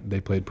that night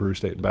they played Peru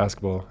State in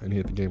basketball, and he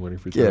hit the game-winning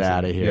free throw. Get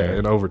out of here. Yeah,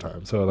 in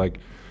overtime. So, like,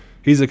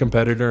 he's a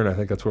competitor, and I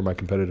think that's where my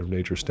competitive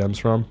nature stems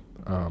from.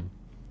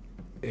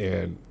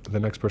 And the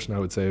next person I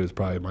would say was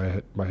probably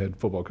my head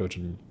football coach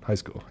in high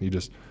school. He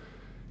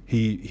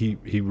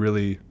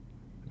really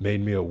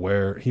made me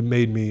aware. He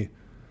made me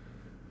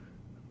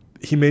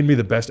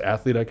the best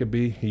athlete I could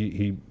be.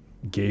 He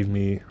gave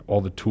me all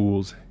the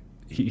tools.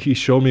 He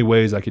showed me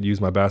ways I could use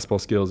my basketball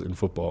skills in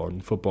football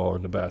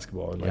into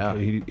basketball. And like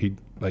he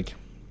like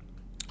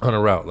on a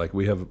route, like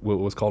we have what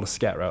was called a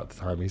scat route at the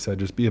time. He said,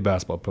 just be a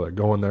basketball player,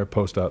 go in there,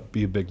 post up,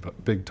 be a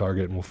big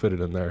target, and we'll fit it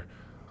in there,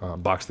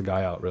 box the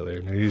guy out really.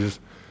 And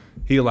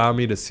he allowed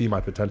me to see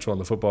my potential on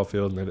the football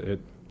field,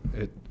 and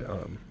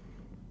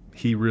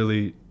he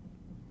really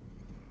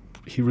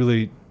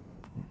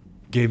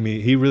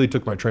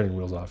took my training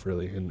wheels off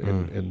really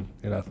in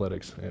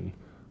athletics, and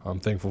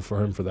I'm thankful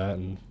for him for that.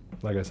 And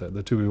like I said,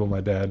 the two people,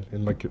 my dad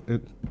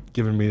and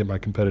giving me my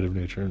competitive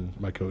nature, and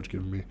my coach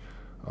giving me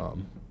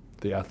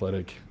the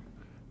athletic,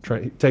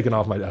 taking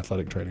off my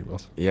athletic training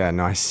wheels. Yeah,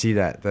 no, I see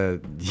that.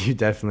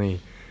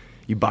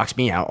 You box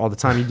me out all the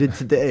time. You did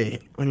today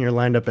when you're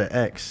lined up at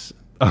X,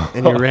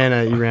 and you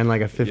ran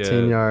like a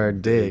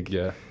 15-yard dig.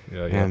 Yeah.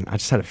 And I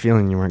just had a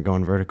feeling you weren't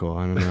going vertical.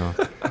 I don't know.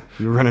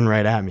 You were running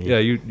right at me.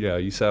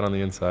 You sat on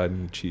the inside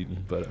and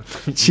cheating, but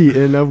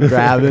cheating, I'm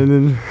grabbing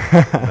and.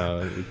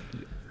 No,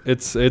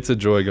 it's a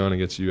joy going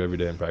against you every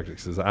day in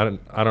practices. I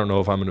don't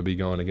know if I'm going to be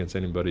going against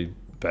anybody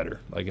better,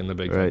 like in the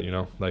Big Ten. You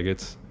know, like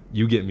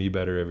you get me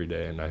better every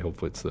day, and I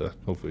hope it's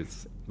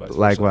vice versa.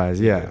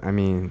 Likewise, yeah. I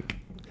mean,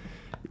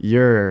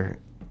 your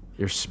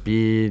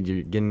speed,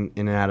 you're getting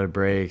in and out of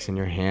breaks, and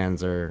your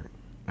hands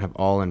have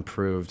all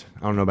improved.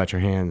 I don't know about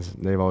your hands;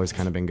 they've always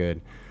kind of been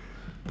good,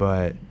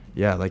 but.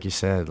 Yeah, like you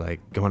said,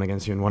 like going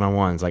against you in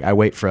one-on-ones. Like I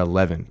wait for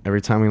 11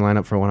 every time we line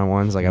up for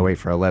one-on-ones. Like I wait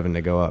for 11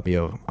 to go up.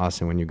 Yo,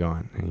 Austin, when you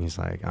going? And he's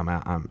like, I'm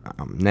out, I'm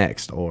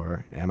next,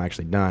 or I'm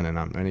actually done. And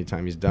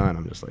anytime he's done,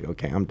 I'm just like,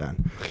 okay, I'm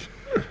done.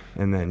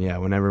 And then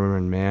whenever we're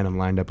in man, I'm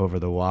lined up over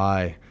the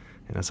Y,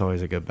 and that's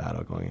always a good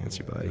battle going against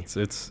you, buddy.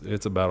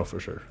 It's a battle for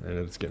sure, and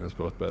it's getting us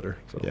both better.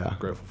 So I'm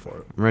grateful for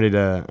it.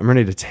 I'm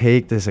ready to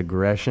take this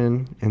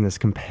aggression and this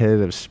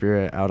competitive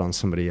spirit out on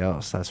somebody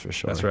else. That's for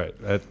sure. That's right.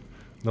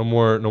 No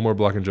more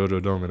blocking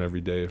JoJo Doman every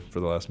day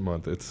for the last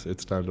month.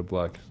 It's time to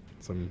block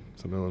some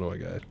Illinois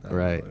guy.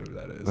 Right. Whatever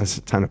that is. It's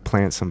time to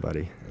plant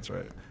somebody. That's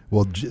right.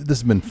 Well, this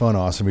has been fun,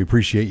 Austin. We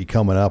appreciate you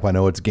coming up. I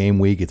know it's game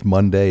week. It's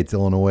Monday. It's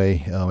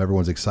Illinois.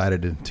 Everyone's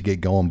excited to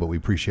get going, but we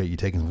appreciate you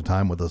taking some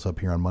time with us up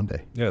here on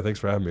Monday. Yeah, thanks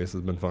for having me. This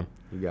has been fun.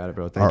 You got it,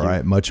 bro. Thank you. All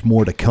right, much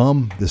more to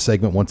come. This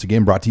segment, once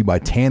again, brought to you by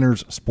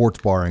Tanner's Sports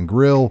Bar and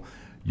Grill.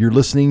 You're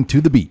listening to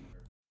The Beat.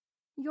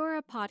 You're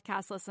a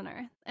podcast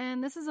listener,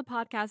 and this is a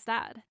podcast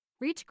ad.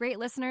 Reach great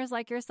listeners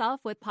like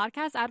yourself with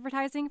podcast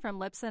advertising from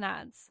Libsyn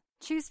Ads.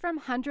 Choose from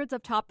hundreds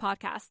of top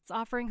podcasts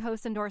offering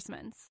host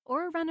endorsements,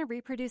 or run a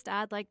reproduced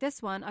ad like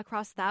this one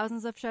across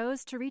thousands of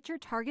shows to reach your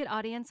target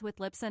audience with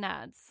Libsyn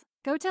Ads.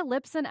 Go to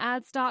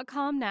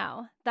libsynads.com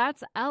now.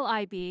 That's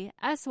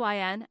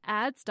LIBSYN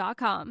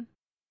ads.com.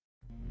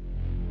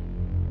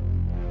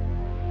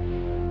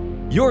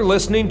 You're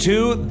listening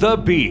to The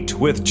Beat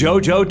with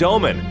JoJo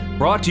Doman,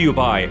 brought to you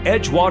by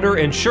Edgewater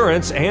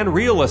Insurance and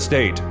Real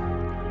Estate.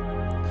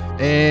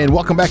 And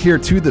welcome back here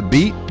to The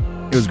Beat.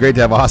 It was great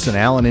to have Austin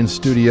Allen in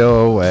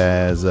studio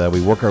as we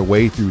work our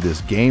way through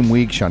this game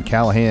week. Sean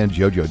Callahan,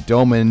 JoJo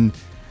Doman.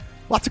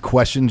 Lots of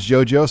questions,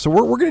 JoJo. So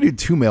we're going to do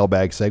 2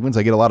 mailbag segments.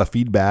 I get a lot of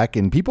feedback,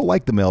 and people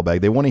like the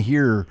mailbag. They want to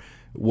hear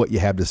what you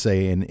have to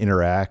say and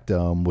interact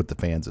with the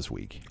fans this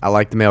week. I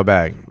like the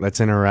mailbag.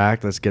 Let's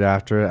interact. Let's get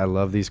after it. I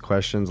love these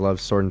questions.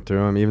 Love sorting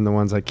through them. Even the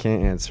ones I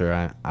can't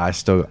answer, I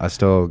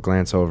still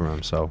glance over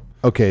them. So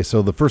okay.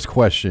 So the first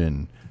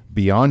question: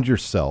 beyond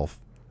yourself,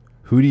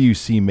 who do you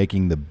see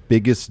making the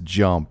biggest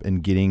jump in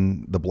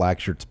getting the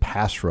Blackshirts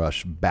pass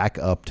rush back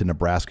up to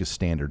Nebraska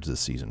standards this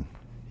season?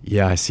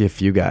 Yeah, I see a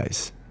few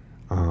guys.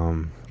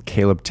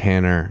 Caleb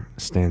Tanner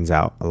stands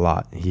out a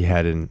lot. He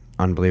had an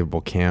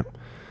unbelievable camp.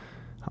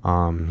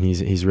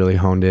 He's really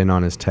honed in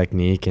on his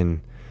technique,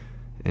 and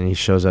he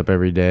shows up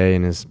every day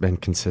and has been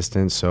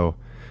consistent. So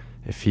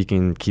if he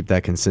can keep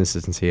that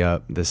consistency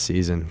up this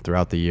season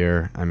throughout the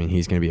year, I mean,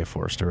 he's going to be a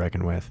force to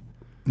reckon with.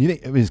 You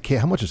think?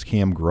 How much has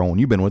Cam grown?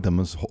 You've been with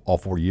him all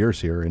 4 years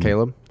here.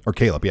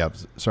 Caleb, yeah.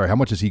 Sorry, how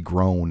much has he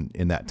grown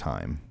in that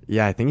time?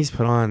 Yeah, I think he's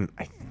put on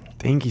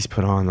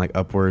like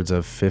upwards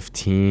of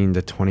 15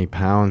 to 20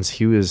 pounds.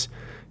 He was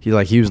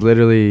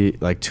literally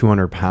like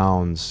 200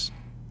 pounds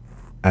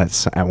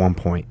at one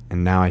point,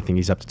 and now I think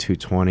he's up to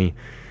 220,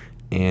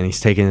 and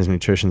he's taking his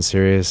nutrition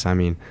serious. I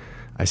mean,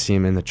 I see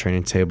him in the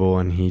training table,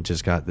 and he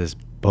just got this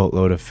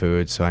boatload of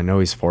food, so I know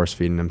he's force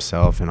feeding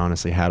himself, and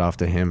honestly, hat off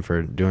to him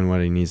for doing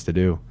what he needs to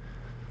do.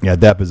 Yeah,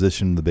 that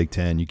position in the Big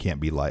Ten, you can't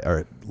be light.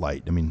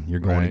 I mean, you're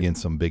going Right.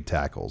 against some big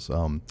tackles.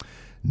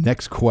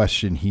 Next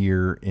question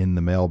here in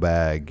the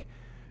mailbag.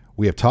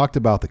 We have talked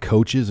about the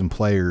coaches and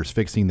players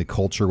fixing the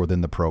culture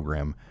within the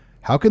program.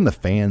 How can the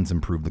fans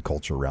improve the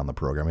culture around the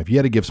program? If you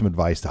had to give some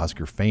advice to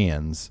Husker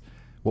fans,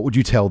 what would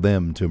you tell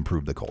them to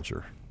improve the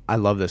culture? I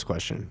love this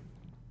question.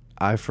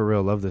 I for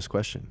real love this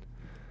question.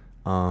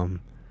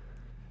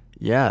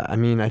 Yeah, I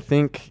mean, I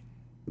think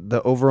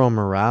the overall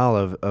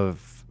morale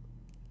of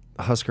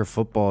Husker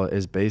football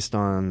is based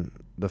on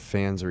the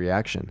fans'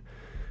 reaction.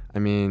 I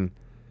mean,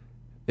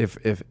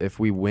 if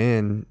we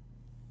win,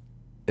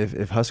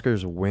 if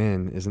Huskers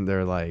win, isn't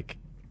there like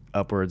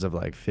upwards of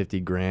like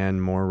 $50,000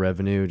 more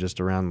revenue just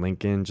around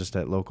Lincoln, just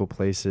at local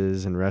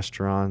places and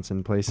restaurants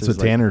and places?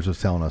 So Tanner's was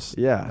telling us,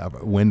 yeah,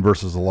 win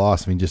versus a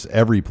loss. I mean, just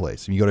every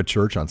place. When you go to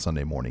church on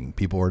Sunday morning,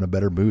 people are in a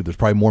better mood. There's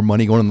probably more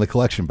money going in the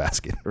collection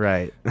basket.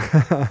 Right.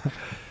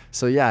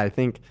 So yeah, I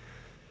think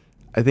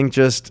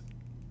just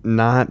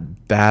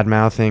not bad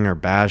mouthing or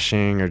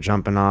bashing or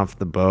jumping off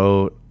the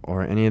boat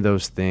or any of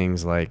those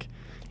things. Like,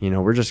 you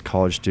know, we're just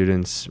college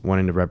students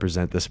wanting to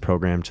represent this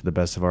program to the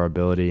best of our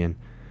ability. And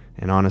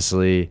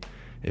honestly,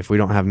 if we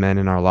don't have men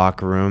in our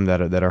locker room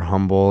that are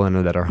humble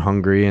and that are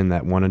hungry and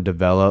that want to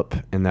develop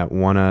and that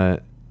want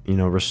to, you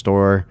know,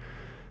 restore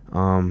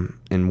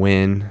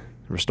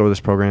this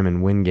program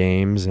and win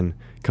games and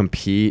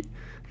compete,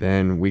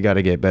 then we got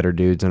to get better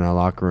dudes in our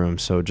locker room.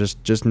 So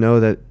just know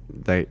that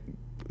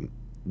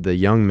the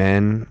young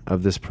men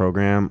of this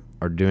program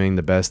are doing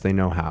the best they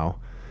know how,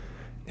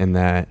 and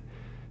that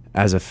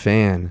as a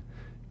fan,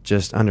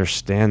 just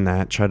understand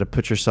that, try to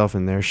put yourself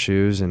in their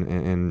shoes,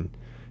 and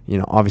you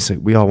know, obviously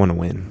we all want to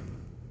win.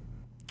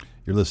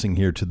 You're listening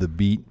here to The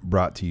Beat,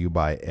 brought to you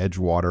by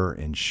Edgewater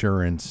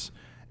Insurance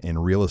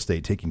and Real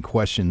Estate. Taking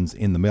questions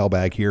in the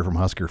mailbag here from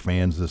Husker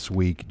fans this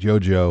week.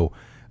 JoJo,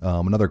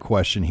 another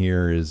question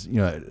here is, you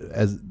know,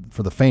 as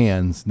for the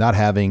fans, not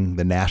having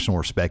the national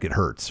respect, it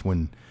hurts.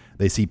 When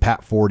they see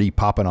Pat Forty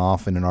popping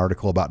off in an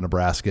article about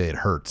Nebraska, it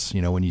hurts.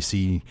 You know, when you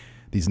see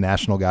these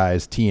national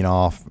guys teeing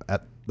off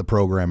at the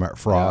program at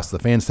Frost, the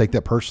fans take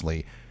that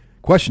personally.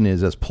 Question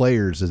is, as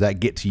players, does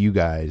that get to you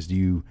guys? Do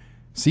you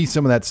see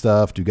some of that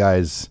stuff? Do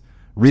guys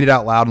read it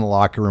out loud in the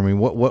locker room? I mean,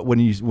 what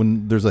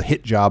when there's a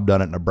hit job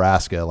done at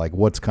Nebraska, like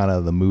what's kind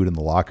of the mood in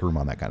the locker room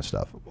on that kind of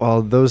stuff?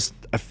 Well,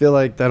 I feel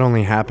like that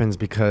only happens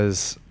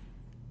because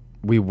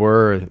we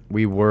were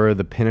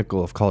the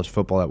pinnacle of college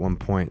football at one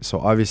point. So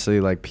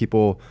obviously, like,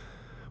 people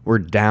were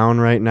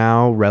down right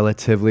now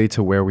relatively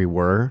to where we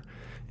were,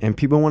 and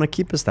people want to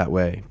keep us that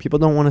way. People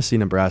don't want to see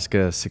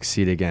Nebraska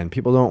succeed again.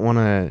 People don't want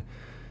to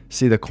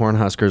see the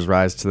Cornhuskers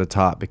rise to the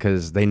top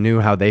because they knew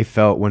how they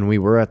felt when we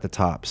were at the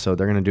top. So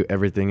they're going to do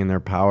everything in their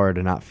power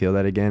to not feel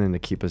that again and to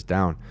keep us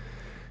down.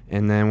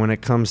 And then when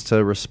it comes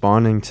to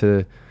responding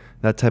to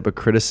that type of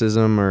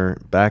criticism or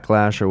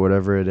backlash or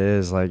whatever it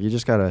is, like, you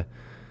just got to,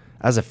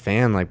 as a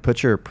fan, like,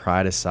 put your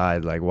pride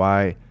aside. Like,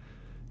 why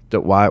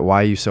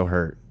are you so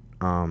hurt?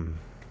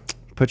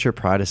 Put your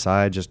pride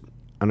aside. Just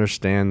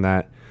understand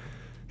that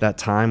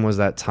time was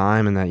that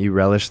time, and that you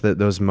relish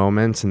those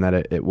moments, and that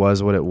it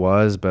was what it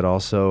was. But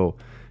also,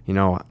 you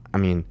know, I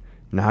mean,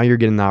 now you're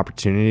getting the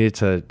opportunity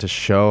to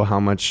show how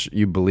much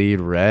you bleed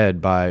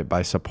red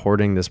by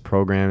supporting this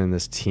program and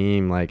this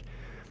team, like,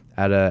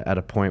 at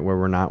a point where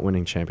we're not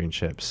winning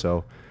championships.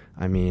 So,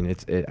 I mean,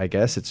 I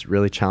guess it's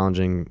really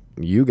challenging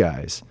you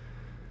guys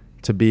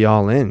to be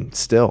all in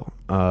still,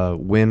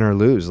 win or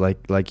lose,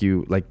 like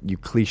you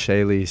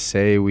clichely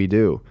say we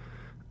do,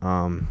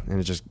 and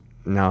it's just,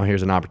 now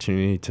here's an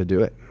opportunity to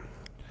do it.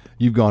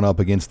 You've gone up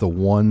against the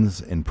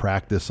ones in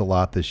practice a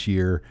lot this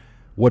year.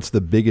 What's the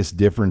biggest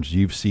difference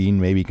you've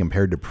seen maybe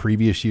compared to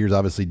previous years?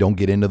 Obviously, don't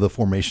get into the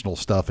formational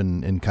stuff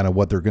and kind of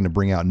what they're going to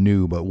bring out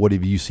new, but what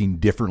have you seen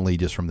differently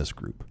just from this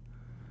group?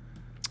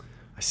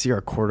 I see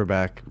our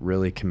quarterback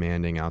really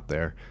commanding out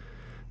there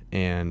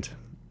and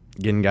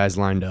getting guys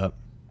lined up,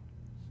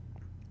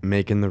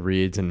 making the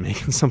reads, and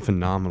making some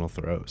phenomenal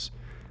throws.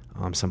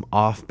 Some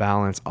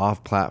off-balance,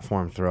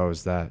 off-platform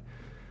throws that,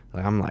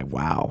 like, I'm like,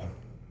 wow,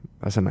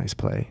 that's a nice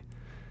play.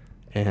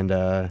 And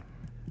I'm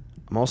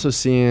also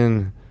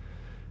seeing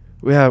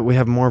we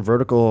have more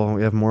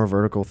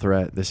vertical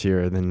threat this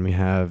year than we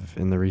have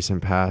in the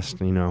recent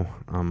past. You know,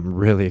 I'm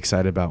really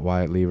excited about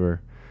Wyatt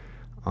Lever.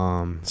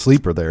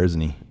 Sleeper there,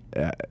 isn't he?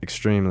 Yeah,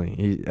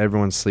 extremely.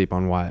 Everyone's sleep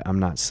on Wyatt. I'm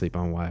not sleep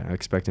on Wyatt. I'm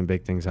expecting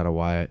big things out of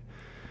Wyatt.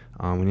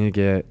 We need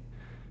to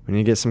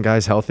get some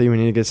guys healthy. We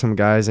need to get some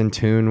guys in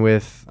tune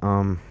with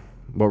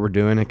what we're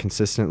doing and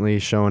consistently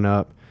showing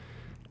up.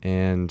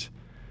 And,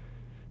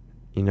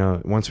 you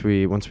know, once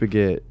we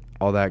get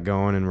all that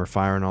going and we're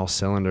firing all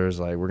cylinders,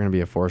 like, we're going to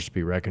be a force to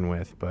be reckoned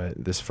with.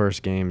 But this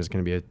first game is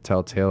going to be a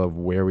telltale of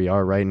where we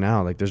are right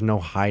now. Like, there's no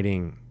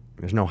hiding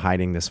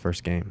this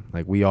first game.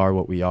 Like, we are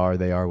what we are.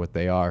 They are what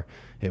they are.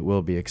 It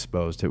will be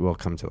exposed. It will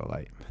come to the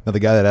light. Now, the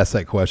guy that asked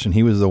that question,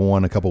 he was the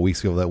one a couple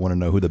weeks ago that wanted to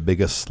know who the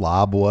biggest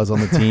slob was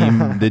on the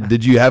team.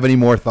 Did you have any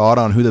more thought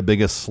on who the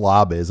biggest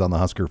slob is on the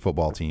Husker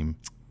football team?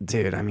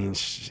 Dude, I mean,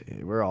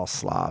 we're all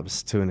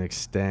slobs to an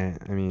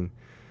extent. I mean,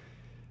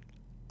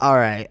 All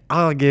right,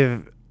 I'll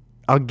give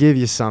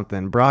you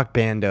something. Brock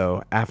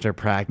Bando after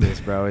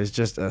practice, bro, is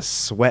just a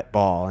sweat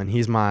ball, and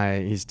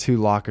he's 2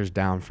 lockers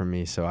down from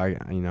me. So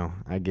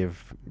I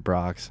give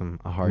Brock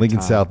a hard Lincoln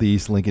time.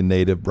 Southeast, Lincoln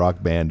native, Brock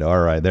Bando. All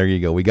right, there you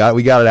go. We got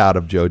it out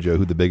of JoJo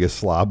who the biggest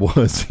slob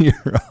was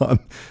here on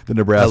the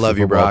Nebraska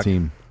football Brock.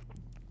 team.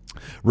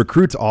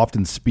 Recruits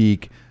often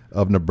speak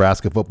of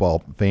Nebraska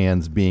football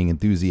fans being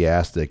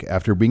enthusiastic.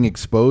 After being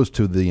exposed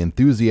to the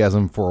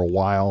enthusiasm for a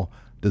while,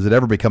 does it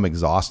ever become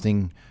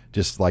exhausting?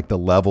 Just like the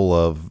level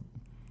of,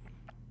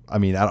 I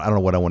don't know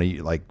what I want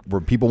to like, where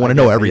people want to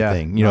know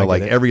everything. Yeah.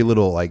 Like every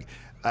little, like,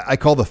 I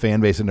call the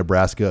fan base in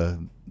Nebraska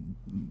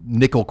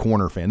nickel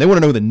corner fan. They want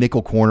to know who the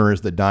nickel corner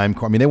is, the dime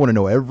corner. They want to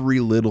know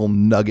every little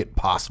nugget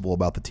possible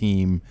about the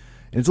team.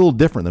 And it's a little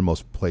different than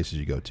most places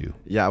you go to.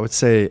 Yeah, I would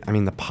say,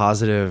 the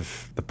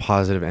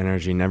positive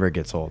energy never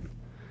gets old.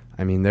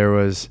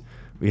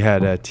 We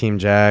had Team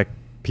Jack,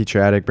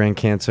 pediatric brain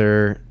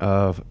cancer,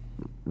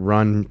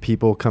 run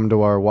people come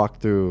to our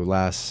walkthrough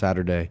last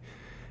Saturday,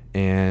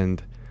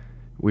 and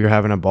we were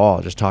having a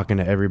ball just talking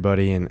to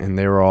everybody, and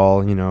they were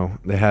all,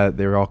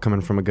 they were all coming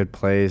from a good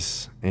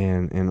place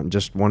and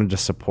just wanted to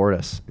support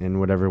us in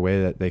whatever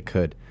way that they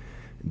could.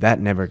 That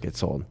never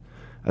gets old.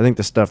 I think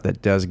the stuff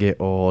that does get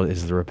old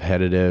is the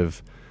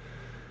repetitive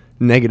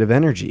negative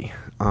energy.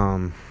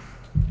 That's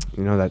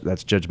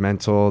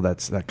judgmental.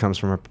 That comes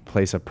from a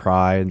place of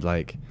pride.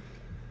 Like,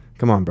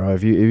 come on, bro.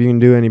 If you can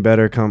do any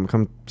better,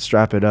 come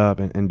strap it up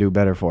and do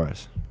better for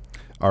us.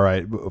 All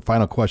right.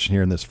 Final question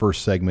here in this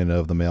first segment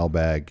of the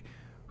mailbag.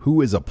 Who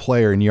is a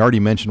player, and you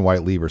already mentioned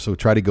Wyatt Lieber, so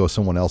try to go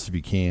someone else if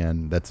you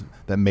can, that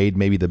made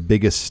maybe the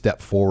biggest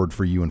step forward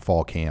for you in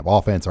fall camp,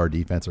 offense or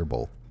defense or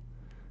both?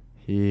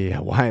 Yeah,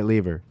 Wyatt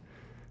Lieber.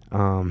 You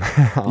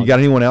got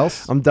anyone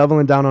else? I'm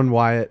doubling down on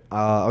Wyatt.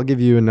 I'll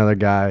give you another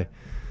guy.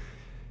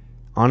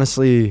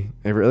 Honestly,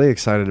 I'm really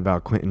excited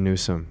about Quentin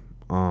Newsome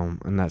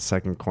in that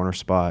second corner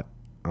spot.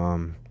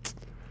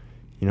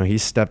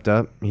 He's stepped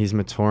up. He's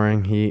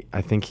maturing.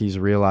 I think he's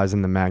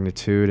realizing the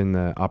magnitude and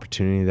the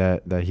opportunity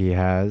that he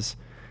has,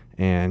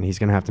 and he's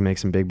going to have to make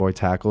some big boy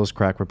tackles,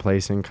 crack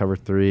replacing, cover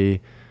 3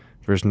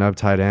 versus nub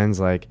tight ends.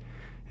 And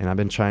I've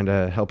been trying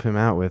to help him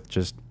out with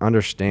just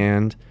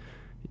understand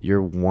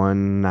you're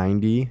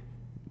 190,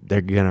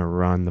 they're going to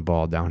run the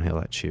ball downhill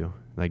at you.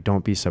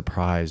 Don't be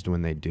surprised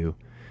when they do.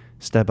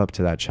 Step up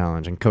to that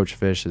challenge. And Coach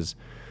Fish is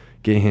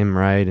getting him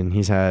right, and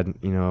he's had,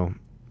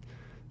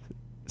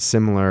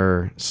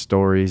 similar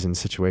stories and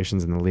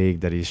situations in the league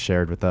that he's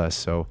shared with us.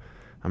 So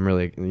I'm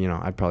really,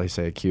 I'd probably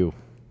say a Q.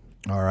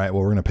 All right,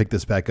 well, we're going to pick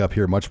this back up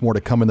here. Much more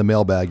to come in the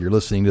mailbag. You're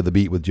listening to The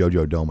Beat with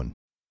JoJo Domann.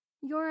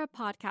 You're a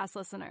podcast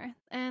listener,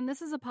 and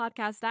this is a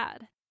podcast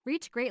ad.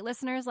 Reach great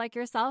listeners like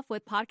yourself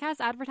with podcast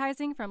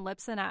advertising from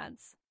Libsyn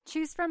Ads.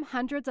 Choose from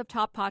hundreds of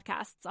top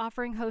podcasts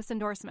offering host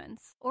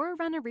endorsements, or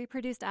run a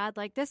reproduced ad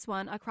like this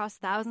one across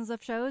thousands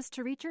of shows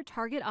to reach your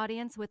target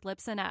audience with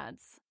Libsyn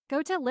Ads.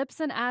 Go to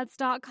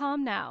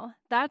libsynads.com now.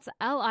 That's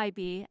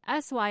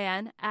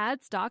LIBSYN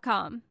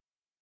ads.com.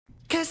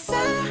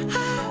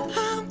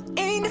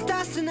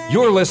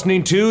 You're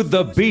listening to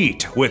The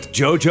Beat with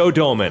JoJo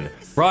Domann,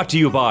 brought to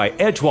you by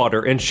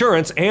Edgewater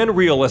Insurance and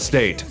Real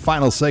Estate.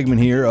 Final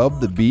segment here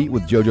of The Beat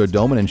with JoJo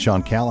Domann and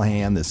Sean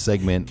Callahan. This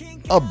segment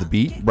of The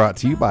Beat brought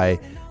to you by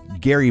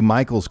Gary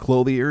Michaels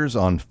Clothiers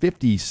on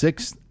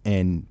 56th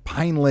and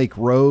Pine Lake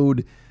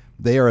Road.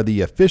 They are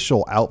the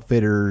official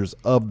outfitters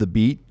of The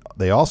Beat.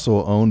 They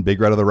also own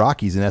Big Red of the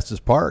Rockies in Estes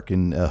Park,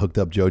 and hooked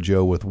up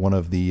JoJo with one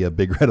of the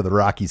Big Red of the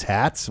Rockies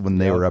hats when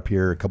they were up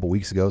here a couple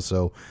weeks ago.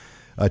 So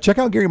check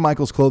out Gary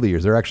Michaels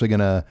Clothiers. They're actually going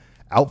to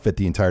outfit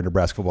the entire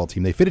Nebraska football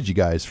team. They fitted you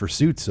guys for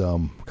suits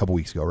a couple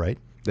weeks ago, right?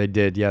 They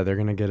did, yeah. They're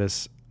gonna get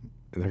us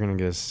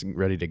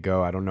ready to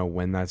go. I don't know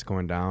when that's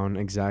going down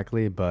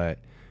exactly, but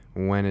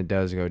when it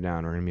does go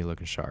down, we're gonna be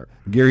looking sharp.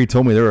 Gary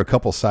told me there were a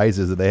couple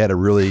sizes that they had to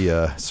really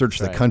search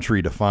the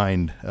country to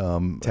find.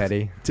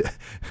 Teddy,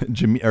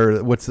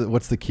 or what's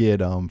the kid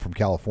from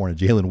California,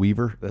 Jalen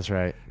Weaver? That's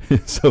right.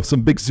 So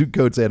some big suit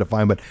coats they had to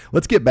find. But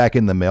let's get back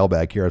in the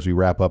mailbag here as we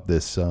wrap up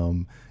this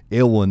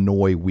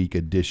Illinois week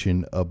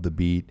edition of The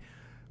Beat.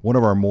 One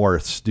of our more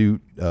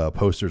astute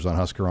posters on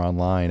Husker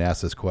Online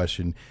asked this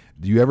question: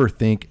 do you ever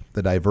think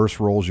the diverse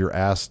roles you're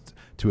asked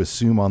to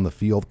assume on the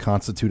field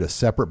constitute a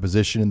separate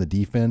position in the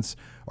defense,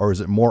 or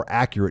is it more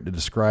accurate to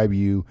describe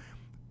you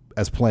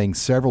as playing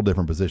several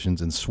different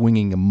positions and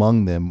swinging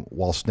among them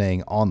while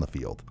staying on the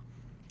field?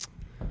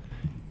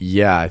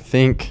 Yeah, I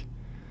think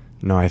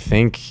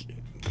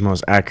the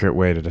most accurate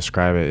way to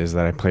describe it is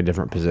that I play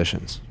different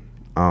positions.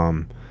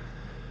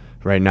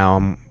 Right now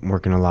I'm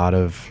working a lot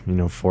of,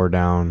 4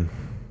 down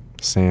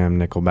Sam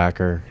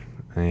nickelbacker,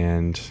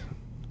 and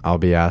I'll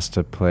be asked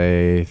to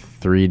play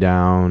 3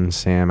 down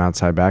Sam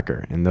outside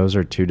backer. And those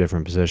are 2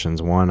 different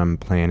positions. One, I'm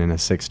playing in a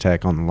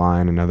 6-tech on the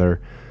line. Another,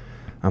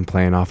 I'm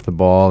playing off the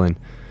ball. And,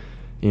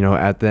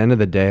 at the end of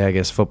the day, I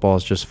guess football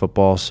is just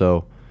football.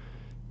 So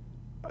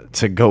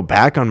to go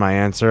back on my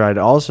answer, I'd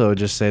also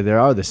just say there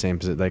are the same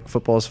positions. Like,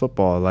 football is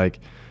football. Like,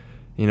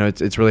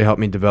 it's really helped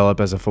me develop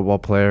as a football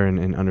player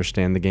and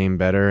understand the game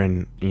better.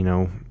 And,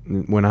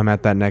 when I'm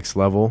at that next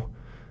level,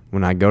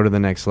 when I go to the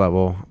next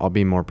level, I'll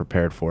be more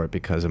prepared for it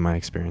because of my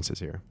experiences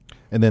here.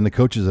 And then the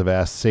coaches have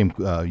asked same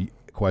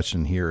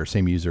question here,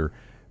 same user.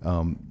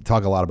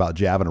 Talk a lot about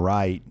Javin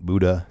Wright,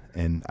 Buddha,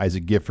 and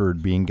Isaac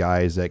Gifford being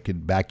guys that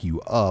could back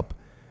you up.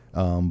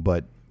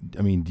 But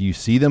I mean, do you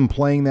see them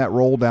playing that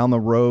role down the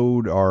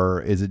road,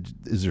 or is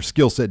their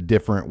skill set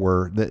different?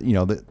 Where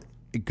that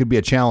it could be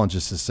a challenge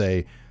just to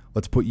say,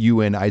 let's put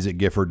you in Isaac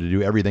Gifford to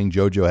do everything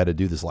JoJo had to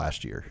do this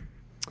last year.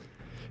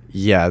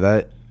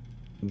 Yeah,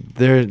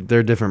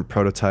 they're different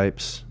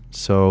prototypes.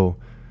 So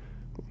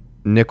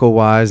nickel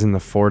wise in the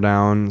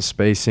 4-down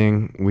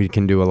spacing, we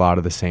can do a lot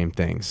of the same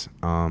things.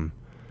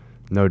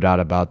 No doubt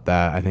about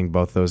that. I think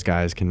both those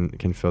guys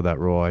can fill that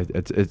role.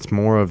 It's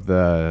more of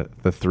the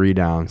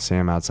 3-down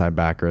Sam outside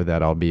backer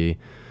that I'll be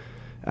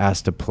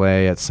asked to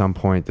play at some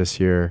point this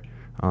year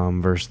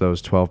versus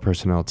those 12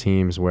 personnel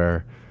teams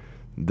where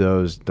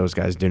those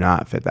guys do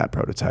not fit that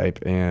prototype,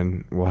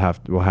 and we'll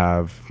have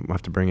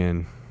to bring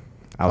in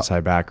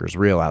outside backers,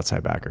 real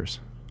outside backers.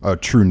 A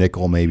true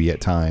nickel maybe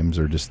at times,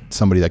 or just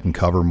somebody that can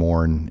cover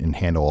more and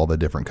handle all the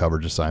different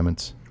coverage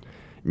assignments.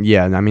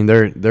 Yeah, I mean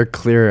they're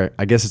clear.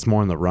 I guess it's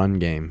more in the run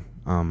game.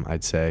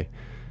 I'd say,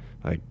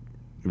 like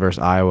versus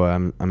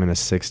Iowa, I'm in a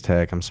 6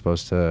 tech. I'm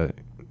supposed to,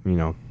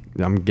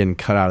 I'm getting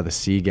cut out of the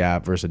C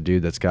gap versus a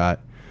dude that's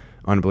got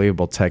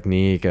unbelievable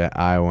technique at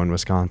Iowa and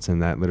Wisconsin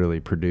that literally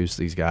produced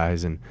these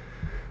guys, and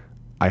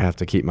I have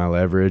to keep my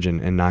leverage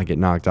and not get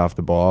knocked off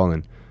the ball,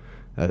 and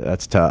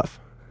that's tough.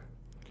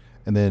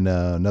 And then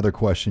another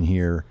question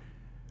here: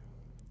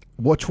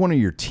 which one of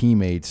your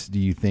teammates do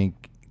you think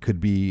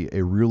could be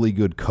a really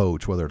good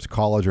coach, whether it's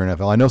college or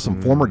NFL? I know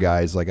some former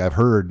guys, like I've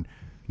heard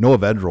Noah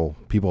Vedral,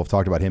 people have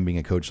talked about him being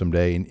a coach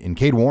someday, and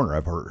Cade Warner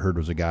I've heard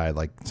was a guy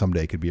like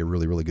someday could be a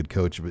really, really good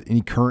coach. But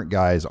any current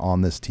guys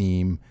on this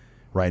team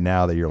right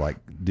now that you're like,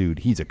 dude,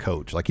 he's a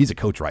coach, like he's a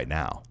coach right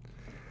now?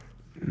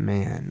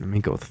 Man, let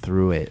me go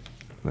through it.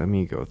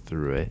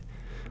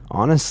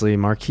 Honestly,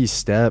 Marquise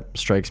Stepp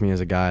strikes me as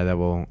a guy that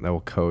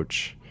will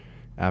coach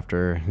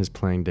after his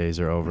playing days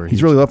are over.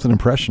 He's really left an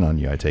impression on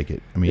you, I take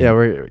it. I mean,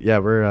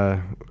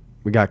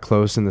 we got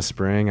close in the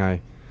spring.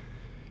 I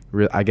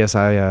guess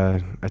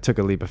I took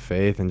a leap of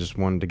faith and just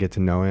wanted to get to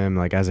know him.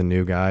 Like as a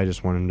new guy, I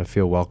just wanted him to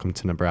feel welcome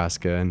to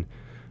Nebraska, and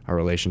our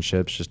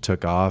relationships just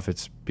took off.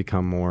 It's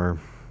become more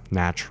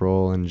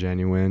natural and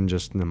genuine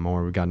just the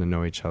more we've gotten to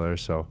know each other.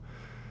 So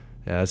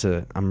yeah,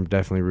 I'm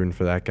definitely rooting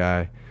for that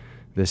guy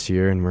this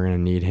year, and we're gonna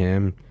need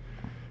him.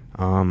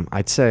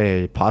 I'd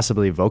say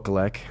possibly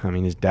Vokalek. I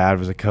mean, his dad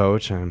was a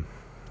coach, and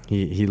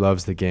he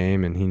loves the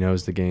game and he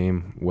knows the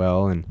game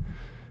well, and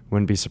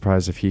wouldn't be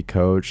surprised if he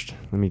coached.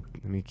 Let me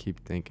keep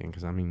thinking,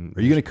 because I mean,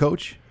 are you gonna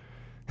coach?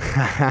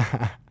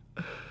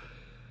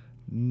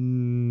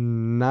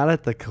 Not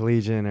at the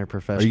collegiate or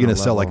professional. Are you gonna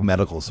level. sell like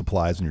medical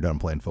supplies when you're done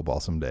playing football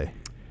someday?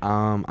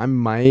 I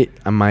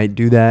might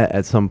do that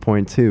at some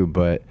point too,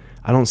 but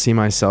I don't see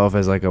myself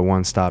as like a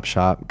one-stop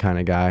shop kind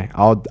of guy.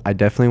 I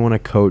definitely want to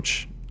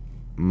coach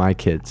my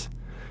kids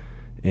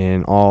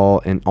in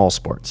all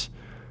sports.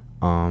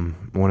 Want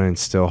to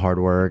instill hard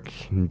work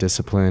and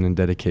discipline and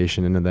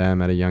dedication into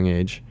them at a young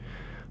age.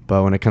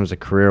 But when it comes to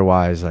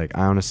career-wise, like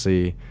I want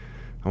to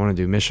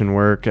do mission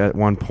work at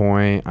one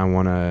point. I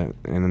want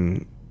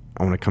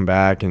to come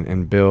back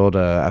and build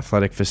a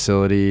athletic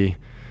facility,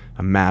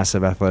 a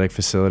massive athletic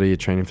facility, a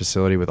training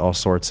facility with all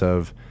sorts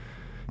of,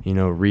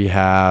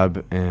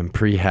 rehab and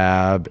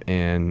prehab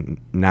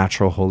and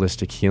natural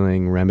holistic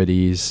healing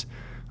remedies,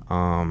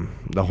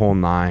 the whole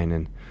nine.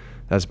 And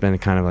that's been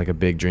kind of like a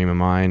big dream of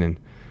mine. And,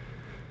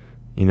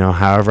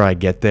 however I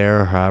get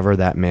there, however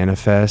that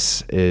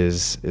manifests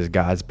is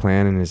God's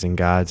plan and is in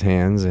God's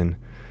hands. And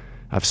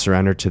I've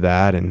surrendered to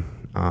that. And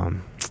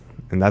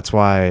that's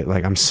why,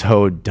 like, I'm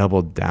so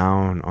doubled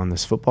down on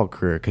this football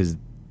career, because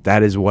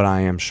that is what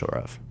I am sure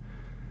of,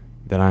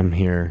 that I'm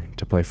here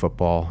to play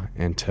football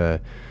and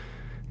to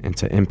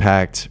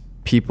impact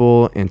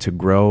people and to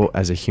grow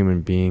as a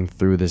human being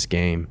through this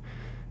game.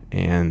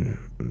 And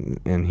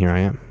here I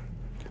am.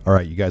 All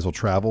right, you guys will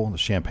travel to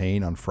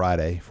Champaign on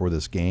Friday for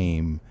this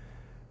game.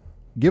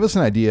 Give us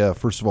an idea,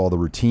 first of all, the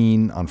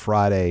routine on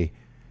Friday.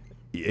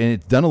 And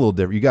it's done a little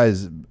different. You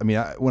guys, I mean,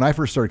 when I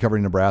first started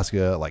covering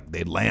Nebraska, like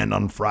they'd land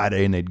on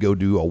Friday and they'd go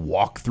do a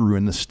walkthrough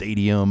in the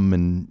stadium.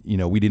 And,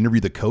 we'd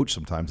interview the coach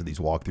sometimes at these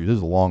walkthroughs. This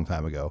was a long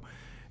time ago.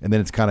 And then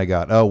it's kind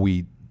of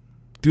we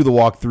do the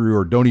walkthrough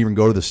or don't even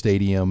go to the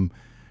stadium.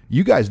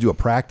 You guys do a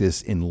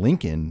practice in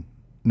Lincoln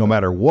no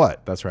matter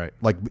what. That's right.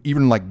 Like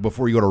even like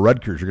before you go to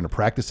Rutgers, you're going to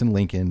practice in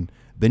Lincoln.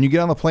 Then you get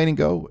on the plane and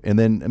go. And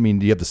then, I mean,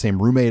 do you have the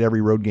same roommate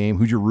every road game?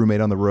 Who's your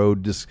roommate on the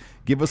road? Just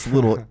give us a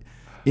little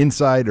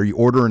insight. Are you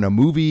ordering a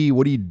movie?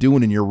 What are you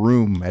doing in your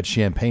room at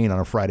Champaign on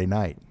a Friday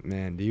night?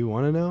 Man, do you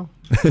want to know?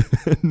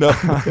 No.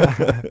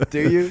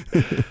 Do you?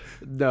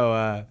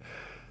 No.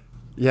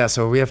 Yeah,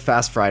 so we have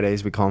Fast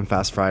Fridays. We call them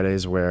Fast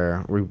Fridays,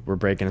 where we're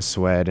breaking a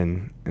sweat,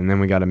 and then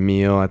we got a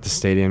meal at the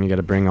stadium. You got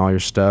to bring all your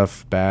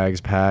stuff,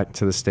 bags packed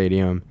to the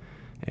stadium,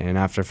 And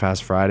after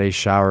Fast Friday,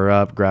 shower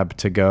up, grab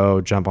to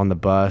go, jump on the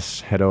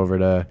bus, head over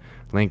to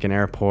Lincoln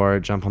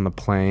Airport, jump on the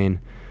plane.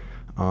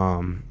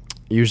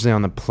 Usually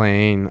on the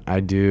plane, I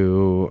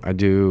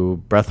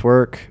do breath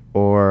work,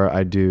 or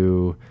I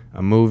do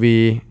a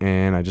movie,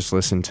 and I just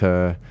listen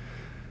to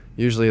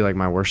usually like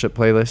my worship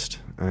playlist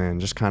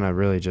and just kind of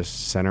really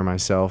just center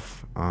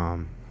myself.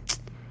 I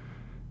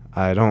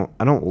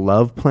don't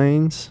love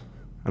planes.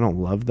 I don't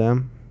love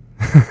them,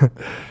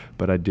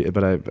 but I do.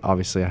 But I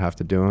obviously have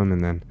to do them,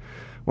 and then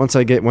once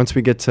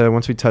we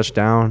touch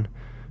down,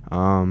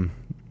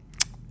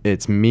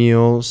 it's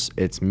meals,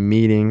 it's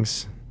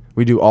meetings.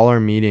 We do all our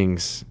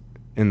meetings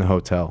in the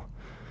hotel.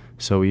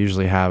 So we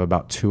usually have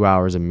about 2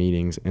 hours of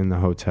meetings in the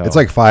hotel. It's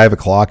like 5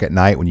 o'clock at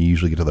night when you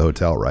usually get to the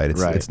hotel, right?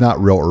 It's not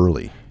real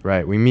early.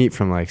 Right. We meet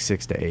from like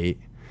 6 to 8,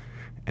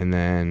 and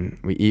then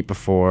we eat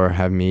before,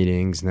 have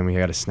meetings, and then we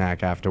got a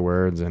snack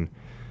afterwards. And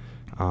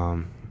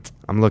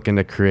I'm looking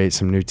to create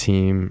some new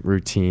team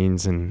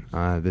routines and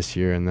this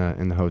year in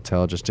the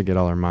hotel, just to get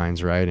all our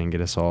minds right and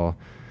get us all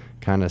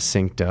kind of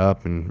synced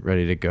up and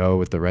ready to go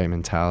with the right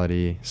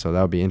mentality. So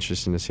that'll be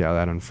interesting to see how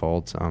that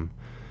unfolds.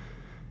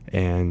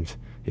 And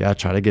yeah,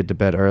 try to get to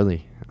bed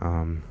early,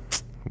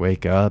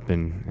 wake up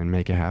and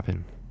make it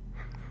happen.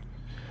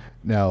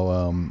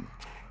 Now,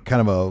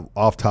 kind of a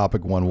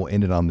off-topic one. We'll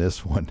end it on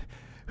this one.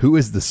 Who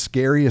is the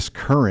scariest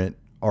current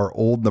or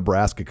old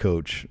Nebraska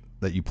coach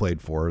that you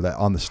played for that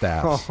on the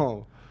staffs?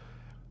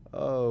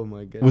 Oh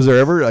my goodness. Was there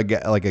ever a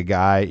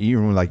guy,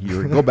 even like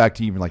you go back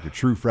to even like your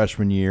true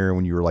freshman year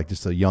when you were like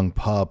just a young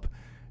pup,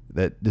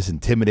 that just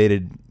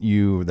intimidated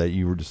you, that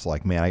you were just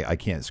like, man, I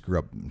can't screw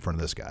up in front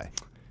of this guy?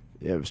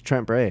 Yeah, it was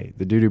Trent Bray.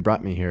 The dude who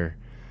brought me here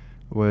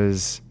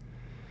was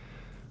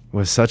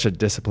such a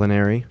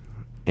disciplinary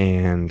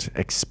and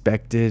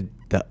expected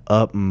the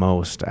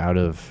utmost out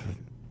of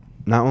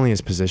not only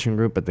his position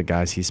group, but the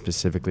guys he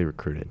specifically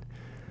recruited.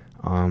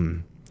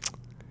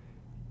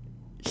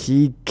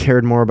 He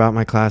cared more about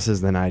my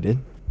classes than I did.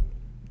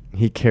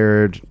 He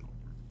cared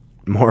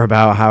more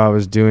about how I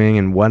was doing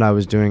and what I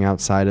was doing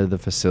outside of the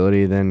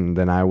facility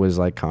than I was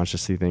like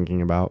consciously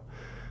thinking about.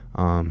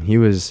 He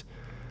was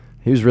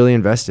really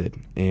invested,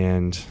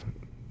 and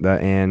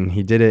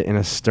he did it in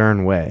a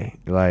stern way.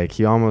 Like,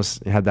 he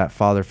almost had that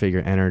father figure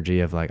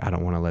energy of like, I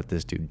don't want to let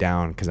this dude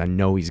down because I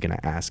know he's going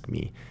to ask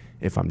me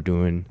if I'm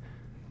doing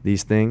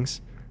these things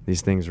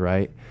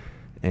right.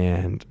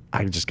 And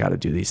I just got to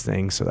do these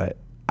things so that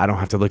I don't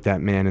have to look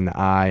that man in the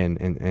eye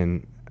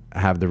and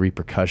have the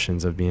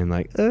repercussions of being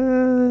like,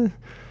 no,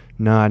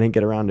 I didn't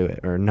get around to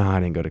it, or no, I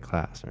didn't go to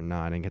class, or no,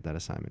 I didn't get that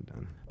assignment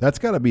done. That's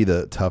got to be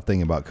the tough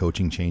thing about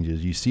coaching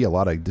changes. You see a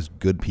lot of just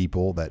good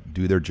people that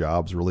do their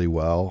jobs really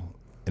well,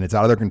 and it's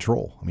out of their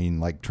control. I mean,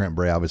 like Trent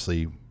Bray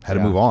obviously had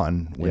to move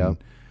on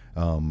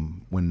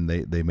when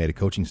they made a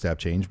coaching staff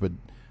change. But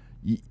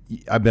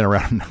I've been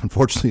around,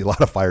 unfortunately, a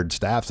lot of fired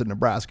staffs at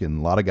Nebraska, and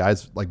a lot of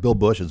guys like Bill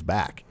Bush is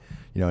back,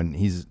 and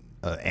he's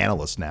an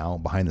analyst now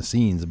behind the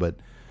scenes. But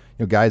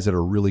guys that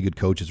are really good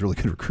coaches, really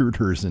good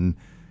recruiters, and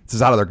it's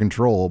just out of their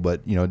control.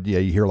 But you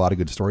hear a lot of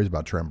good stories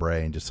about Trent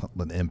Bray and just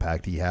the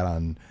impact he had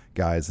on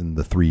guys in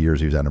the 3 years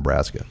he was at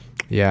Nebraska.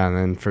 Yeah,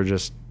 and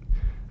then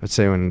I'd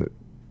say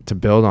to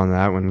build on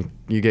that, when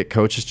you get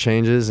coaches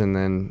changes and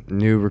then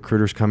new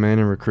recruiters come in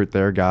and recruit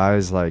their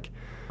guys, like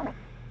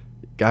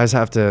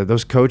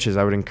those coaches,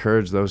 I would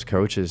encourage those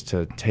coaches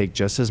to take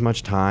just as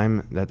much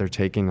time that they're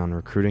taking on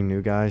recruiting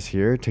new guys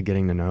here to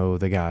getting to know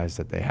the guys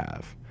that they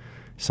have.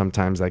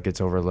 Sometimes that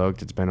gets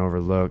overlooked. It's been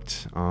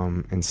overlooked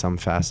in some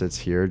facets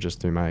here, just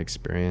through my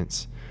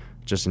experience,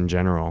 just in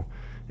general.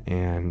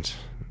 And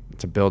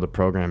to build a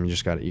program, you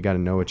got to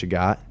know what you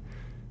got,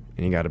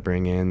 and you got to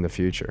bring in the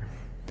future.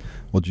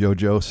 Well,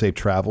 JoJo, safe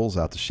travels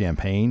out to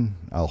Champaign.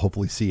 I'll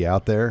hopefully see you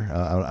out there.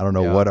 I don't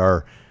know what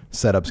our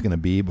setup's going to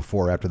be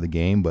before or after the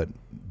game, but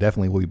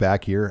definitely we'll be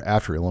back here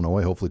after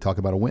Illinois, hopefully talk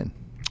about a win.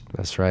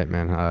 That's right,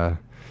 man.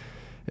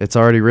 It's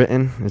already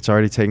written. It's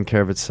already taken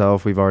care of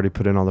itself. We've already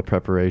put in all the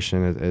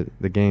preparation.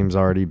 The game's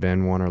already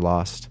been won or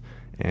lost,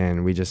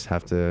 and we just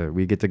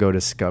we get to go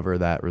discover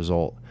that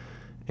result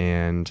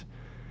and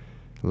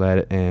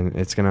and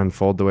it's going to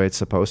unfold the way it's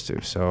supposed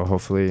to. So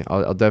hopefully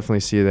I'll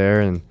definitely see you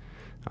there, and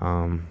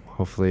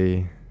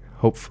hopefully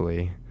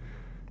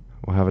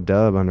we'll have a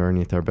dub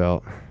underneath our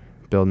belt,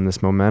 building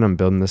this momentum,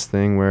 building this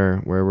thing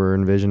where we're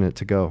envisioning it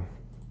to go.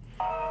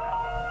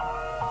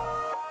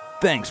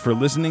 Thanks for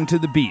listening to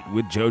The Beat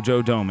with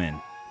JoJo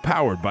Domann,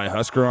 powered by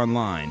Husker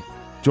Online.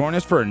 Join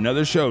us for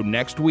another show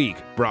next week,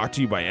 brought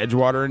to you by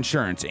Edgewater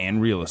Insurance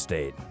and Real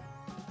Estate.